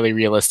still a fairly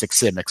realistic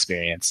sim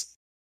experience.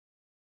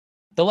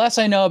 The less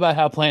I know about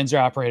how planes are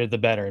operated, the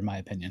better, in my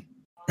opinion.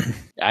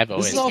 I've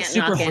always this is all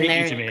super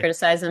freaky to me.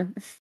 Criticize them.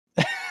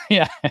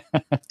 Yeah.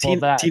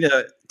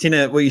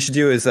 Tina, what you should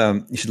do is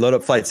you should load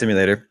up Flight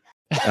Simulator,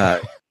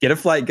 get a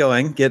flight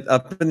going, get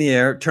up in the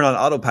air, turn on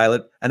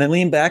autopilot, and then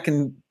lean back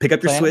and pick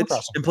up your Switch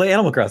and play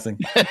Animal Crossing.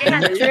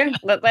 Yeah, true.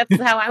 That's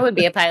how I would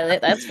be a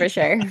pilot. That's for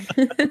sure.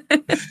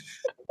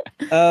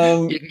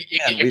 You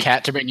get your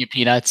cat to bring you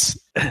peanuts.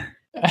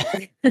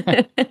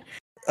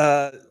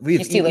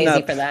 He's too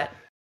lazy for that.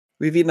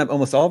 We've eaten up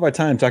almost all of our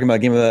time talking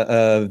about Game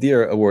of the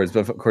Year awards,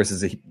 but of course,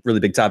 it's a really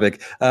big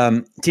topic.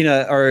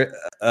 Tina, our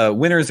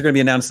winners are going to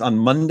be announced on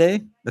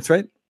Monday. That's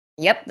right?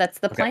 Yep, that's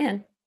the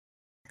plan.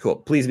 Cool.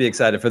 Please be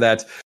excited for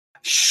that.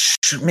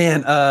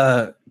 Man,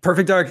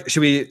 Perfect Dark,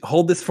 should we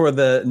hold this for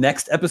the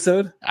next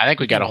episode? I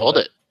think we got to hold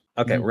it.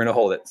 Okay, we're going to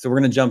hold it. So we're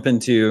going to jump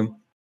into...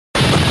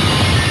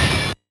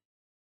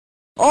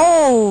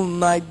 Oh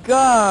my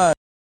God!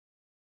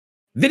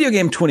 Video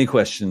game 20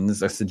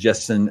 questions. Our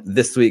suggestion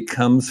this week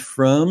comes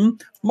from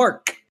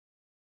Mark.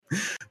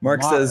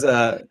 Mark says,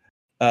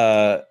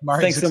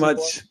 thanks so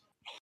much.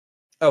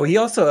 Oh, he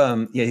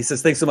also, he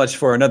says, thanks so much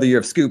for another year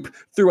of Scoop.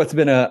 Through what's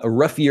been a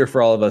rough year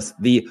for all of us,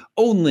 the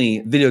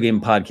only video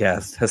game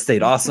podcast has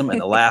stayed awesome and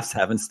the laughs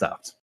haven't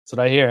stopped. That's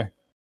what I hear.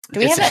 Do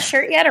we have that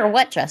shirt yet, or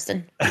what,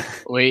 Justin?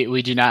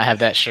 We do not have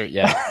that shirt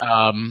yet.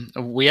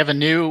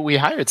 We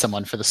hired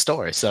someone for the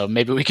store, so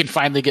maybe we can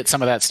finally get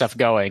some of that stuff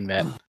going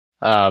that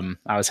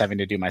I was having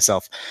to do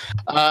myself.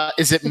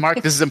 Is it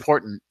Mark? This is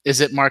important.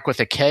 Is it Mark with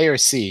a K or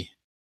C?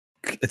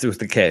 It's with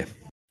the K.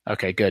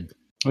 Okay, good.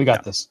 We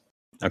got this.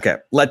 Okay,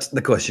 let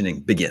the questioning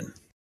begin.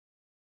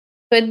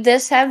 Could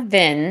this have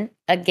been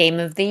a Game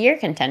of the Year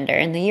contender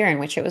in the year in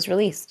which it was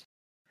released?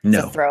 No.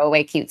 It's a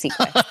throwaway cutesy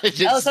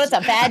question. So it's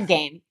a bad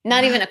game.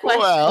 Not even a question.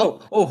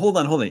 Well, hold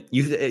on.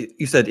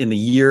 You said in the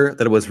year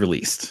that it was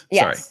released.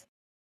 Yes. Sorry.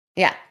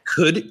 Yeah.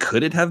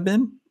 Could it have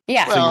been?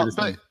 Yeah. Well,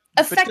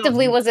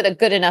 effectively, was it a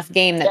good enough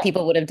game that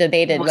people would have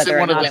debated whether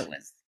or not it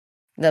was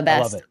the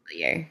best of the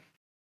year?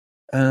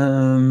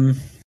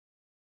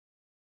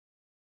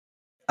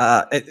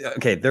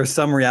 Okay, there's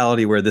some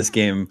reality where this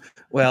game.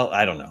 Well,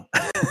 I don't know.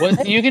 Well,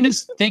 you can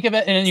just think of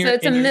it in your. So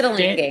it's a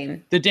middling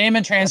game. The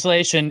Damon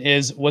translation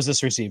is: was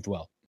this received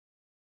well?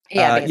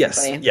 Yeah.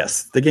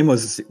 Yes. The game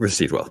was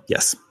received well.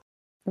 Yes.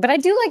 But I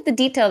do like the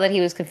detail that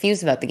he was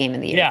confused about the Game of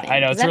the Year. Yeah, thing, I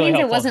know. It's that really means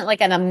helpful. It wasn't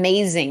like an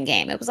amazing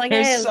game. It was like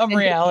there's some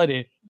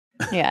reality.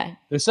 Yeah.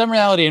 There's some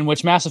reality in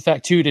which Mass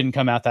Effect 2 didn't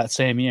come out that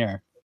same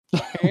year.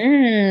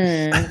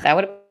 That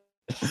would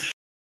have.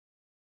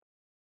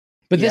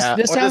 But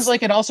this sounds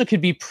like it also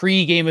could be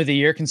pre-Game of the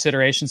Year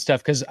consideration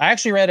stuff, because I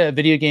actually read a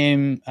Video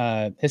Game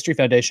History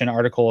Foundation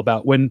article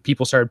about when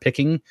people started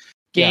picking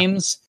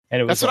games.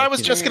 And it was That's what I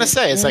was just going to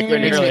say. It's like it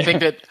makes me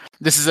think that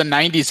this is a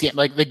 90s game.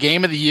 Like the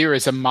Game of the Year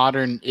is a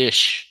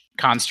modern-ish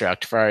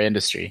construct for our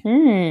industry.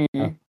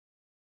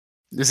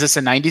 Is this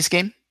a 90s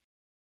game?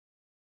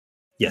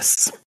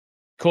 Yes.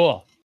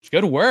 Cool.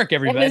 Good work,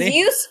 everybody. It was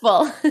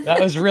useful. That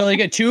was really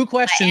good. 2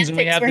 questions and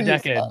we have the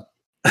decade.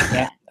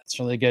 Yeah, that's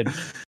really good.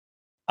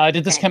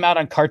 Did this come out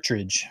on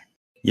cartridge?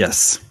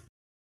 Yes.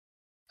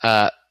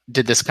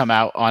 Did this come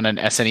out on an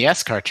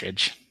SNES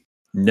cartridge?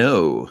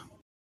 No.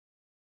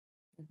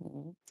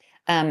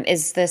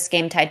 Is this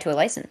game tied to a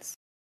license?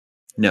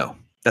 No.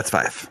 That's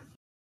 5.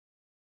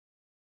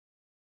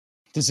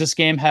 Does this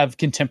game have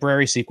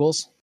contemporary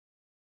sequels?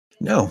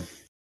 No.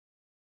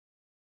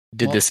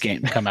 Did this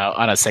game come out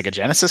on a Sega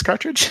Genesis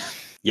cartridge?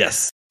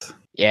 Yes.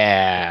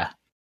 Yeah.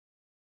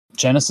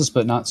 Genesis,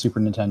 but not Super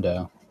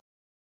Nintendo.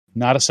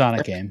 Not a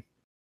Sonic game.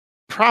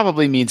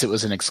 Probably means it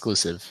was an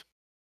exclusive.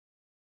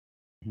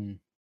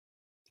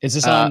 Is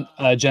this on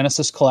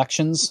Genesis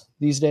collections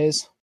these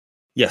days?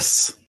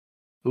 Yes.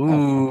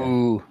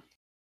 Ooh.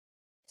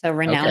 So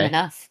renowned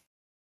enough.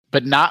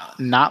 But not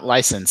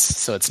licensed,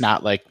 so it's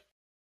not like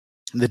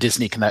the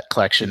Disney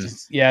collection.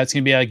 Yeah, it's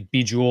going to be like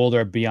Bejeweled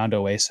or Beyond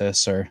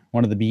Oasis or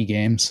one of the B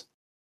games.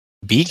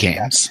 B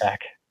games?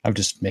 I'm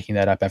just making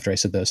that up after I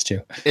said those 2.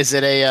 Is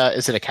it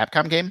a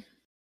Capcom game?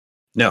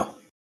 No.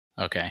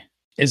 Okay.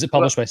 Is it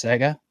published by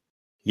Sega?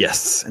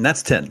 Yes, and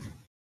that's 10.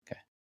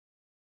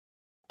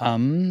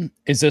 Okay.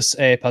 Is this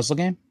a puzzle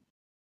game?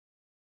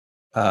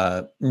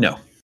 No.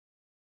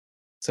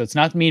 So it's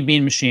not Mean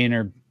Bean Machine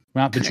or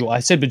not Bejeweled. I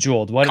said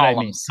Bejeweled. What did I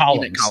mean?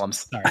 Columns.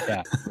 Columns. Sorry,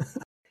 yeah.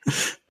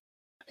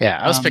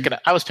 Yeah, I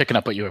was picking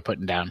up what you were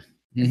putting down.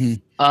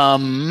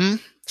 Mm-hmm.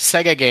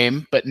 Sega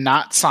game, but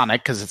not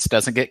Sonic because it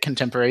doesn't get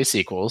contemporary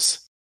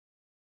sequels.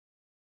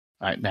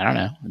 I don't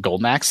know.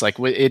 Golden Axe, like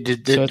it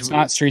did. So it's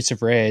not Streets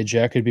of Rage.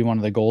 Yeah, it could be one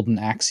of the Golden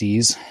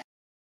Axes.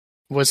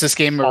 Was this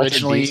game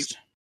originally?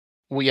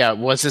 Well, yeah.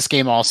 Was this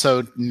game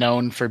also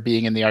known for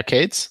being in the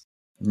arcades?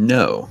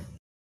 No.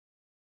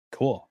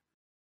 Cool.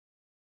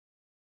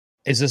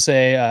 Is this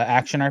a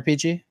action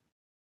RPG?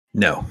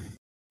 No.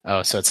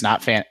 Oh, so it's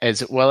not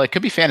it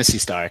could be Phantasy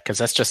Star because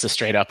that's just a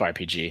straight up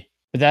RPG.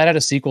 But that had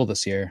a sequel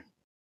this year.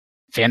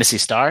 Phantasy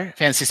Star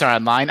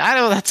Online. I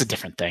know that's a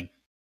different thing.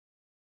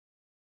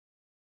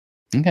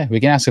 Okay, we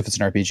can ask if it's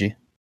an RPG.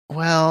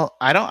 Well,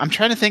 I'm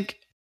trying to think.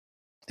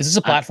 Is this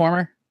a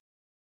platformer?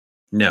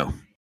 No.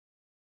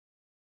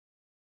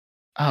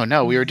 Oh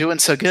no, we were doing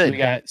so good. So we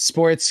got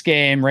sports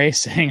game,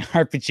 racing,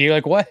 RPG.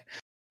 Like what?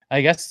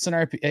 I guess it's an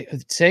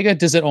RPG. Sega.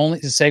 Does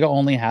Sega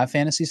only have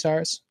Phantasy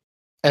Stars?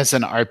 As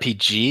an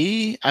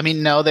RPG? I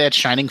mean, no, they had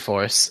Shining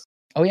Force.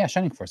 Oh yeah,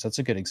 Shining Force. That's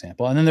a good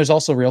example. And then there's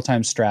also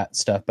real-time strat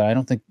stuff, but I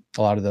don't think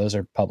a lot of those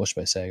are published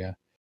by Sega.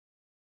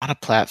 Not a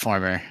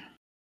platformer.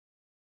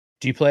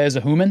 Do you play as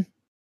a human?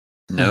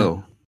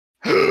 No.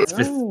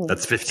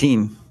 That's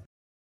 15.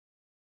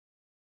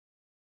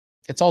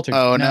 It's altered.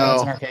 Oh no,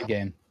 it's an arcade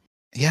game.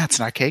 Yeah, it's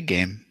an arcade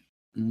game.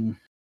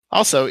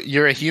 Also,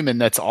 you're a human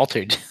that's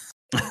altered,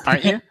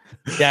 aren't you?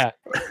 Yeah.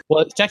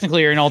 Well,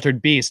 technically, you're an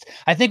altered beast.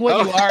 I think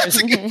what you are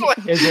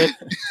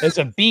is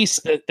a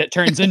beast that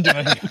turns into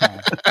a human.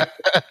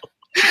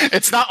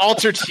 It's not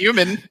altered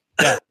human.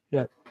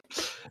 Yeah.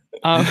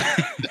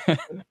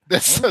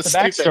 That's so the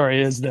stupid.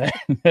 Backstory is that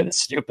it's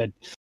stupid.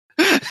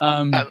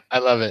 I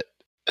love it.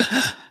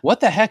 What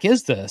the heck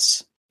is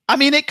this? I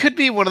mean, it could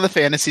be one of the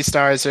Phantasy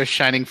Stars or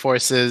Shining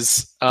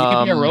Forces. You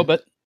could be a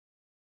robot.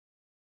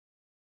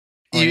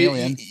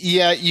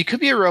 Yeah, you could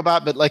be a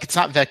robot, but like it's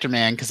not Vector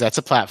Man because that's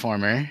a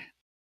platformer.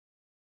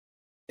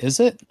 Is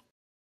it?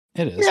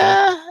 It is.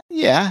 Yeah,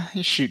 yeah,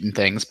 he's shooting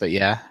things, but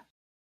yeah.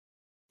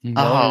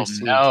 Oh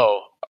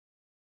no.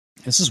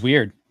 This is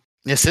weird.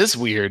 This is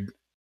weird.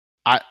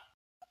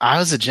 I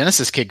was a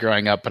Genesis kid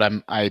growing up, but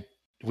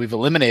we've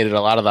eliminated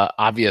a lot of the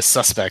obvious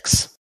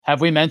suspects.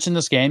 Have we mentioned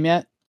this game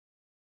yet?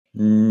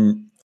 You've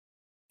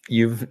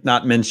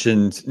not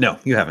mentioned. No,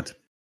 you haven't.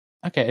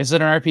 Okay, is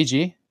it an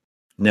RPG?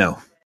 No.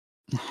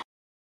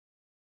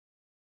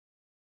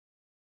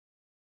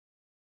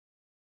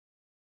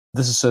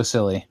 This is so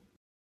silly.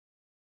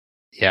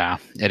 Yeah,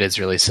 it is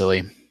really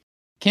silly.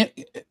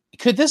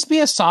 Could this be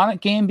a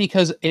Sonic game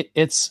because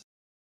it's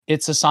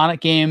a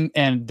Sonic game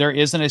and there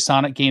isn't a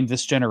Sonic game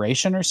this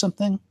generation or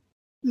something?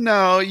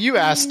 No, you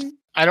asked.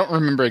 I don't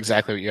remember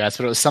exactly what you asked,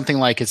 but it was something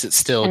like, "Is it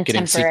still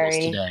getting sequels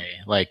today?"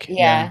 Like,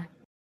 yeah,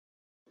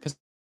 because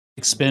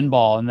like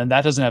Spinball, and then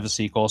that doesn't have a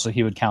sequel, so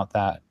he would count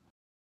that.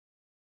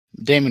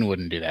 Damon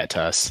wouldn't do that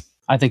to us.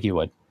 I think he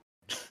would.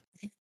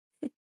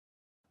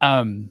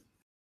 Do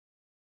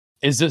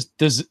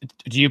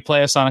you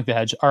play a Sonic the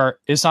Hedgehog, or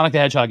is Sonic the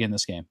Hedgehog in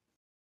this game?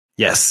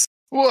 Yes.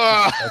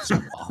 Whoa.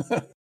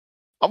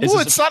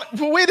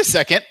 Wait a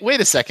second.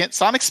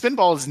 Sonic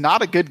Spinball is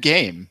not a good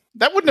game.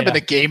 That wouldn't have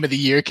been a Game of the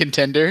Year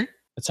contender.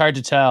 It's hard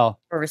to tell.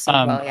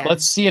 Yeah.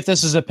 Let's see if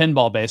this is a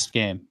pinball-based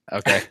game.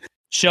 Okay.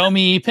 Show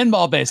me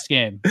pinball-based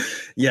game.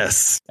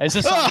 Yes. Is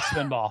this Sonic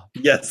Spinball?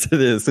 Yes,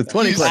 it is. It's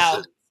 20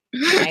 Wow.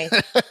 I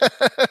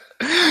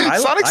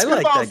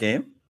like that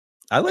game.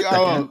 I like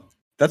that game.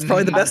 That's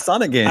probably the best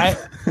Sonic game. I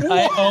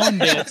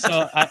owned it,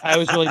 so I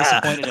was really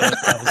disappointed in it.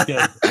 That was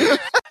good.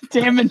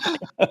 Damon.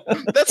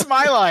 That's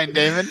my line,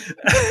 Damon.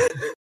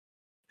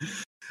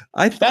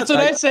 That's what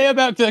I say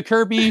about the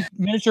Kirby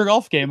miniature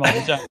golf game all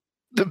the time.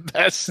 The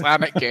best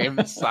Sonic game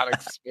is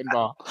Sonic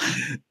Spinball.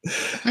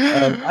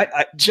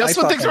 Just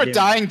when things were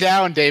dying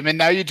down, Damon,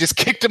 now you just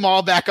kicked them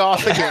all back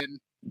off again.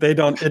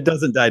 It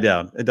doesn't die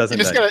down. It doesn't.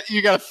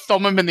 You gotta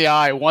thumb them in the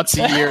eye once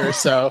a year or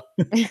so.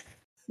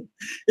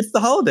 It's the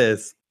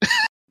holidays.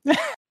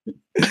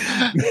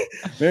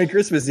 Merry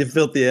Christmas, you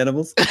filthy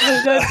animals.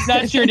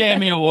 That's your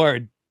Dammy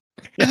award.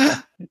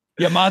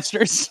 You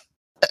monsters.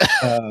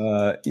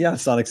 Yeah,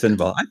 Sonic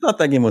Spinball. I thought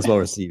that game was well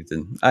received,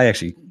 and I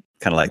actually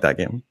kind of like that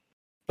game.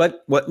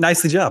 But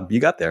nicely job, you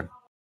got there.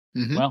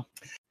 Mm-hmm. Well,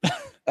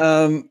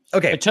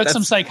 okay. It took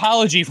some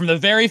psychology from the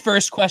very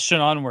first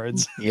question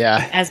onwards.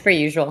 Yeah, as per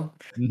usual.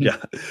 Yeah.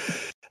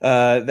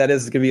 That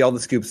is going to be all the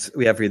scoops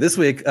we have for you this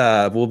week.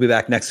 We'll be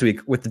back next week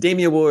with the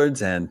Damie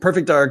Awards and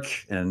Perfect Dark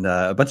and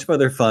a bunch of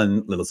other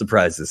fun little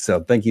surprises.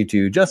 So thank you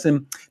to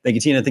Justin. Thank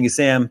you, Tina. Thank you,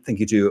 Sam.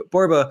 Thank you to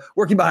Borba,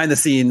 working behind the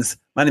scenes.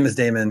 My name is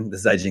Damon.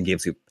 This is IGN Game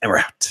Scoop, and we're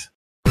out.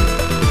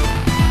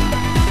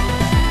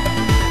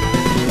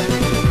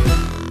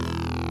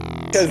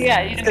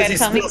 Yeah, you because you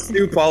spill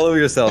soup all over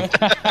yourself.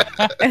 All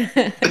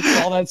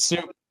that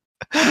soup.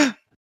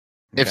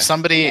 If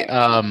somebody,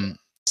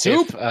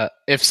 soup.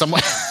 If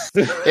someone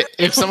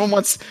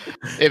wants,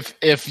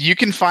 if you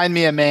can find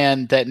me a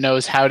man that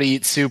knows how to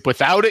eat soup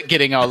without it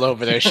getting all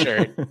over their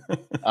shirt,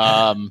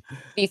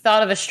 you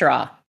thought of a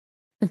straw.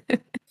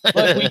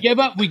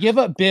 Look, we give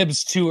up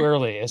bibs too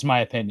early, is my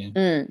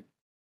opinion.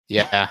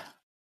 Yeah.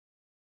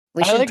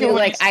 We should do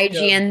like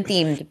IGN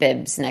themed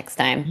bibs next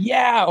time.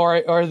 Yeah,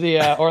 or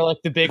like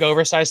the big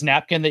oversized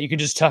napkin that you can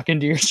just tuck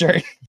into your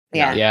shirt.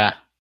 Yeah.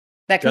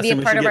 That could be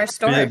a part of our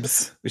store.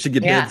 Bibs. We should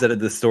get bibs out of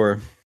the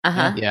store.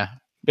 Yeah.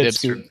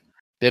 Bibs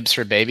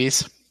for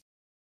babies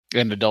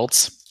and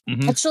adults.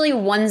 Mm-hmm. Actually,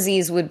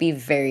 onesies would be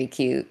very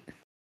cute.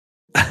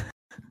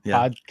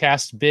 Yeah.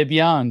 Podcast Bib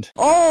Beyond.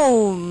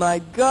 Oh my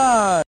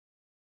god.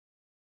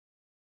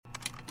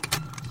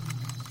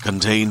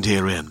 Contained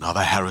herein are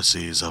the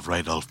heresies of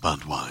Radolf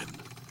Burntwine,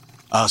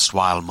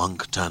 erstwhile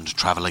monk turned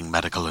traveling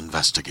medical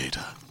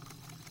investigator.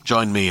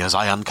 Join me as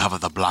I uncover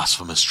the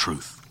blasphemous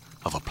truth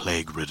of a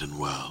plague-ridden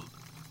world,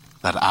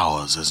 that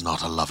ours is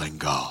not a loving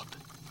God,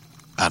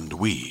 and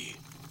we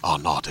are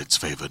not its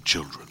favored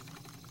children.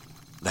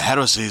 The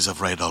heresies of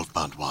Radolf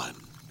Burntwine,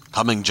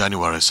 coming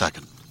January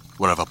 2nd,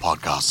 wherever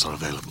podcasts are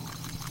available.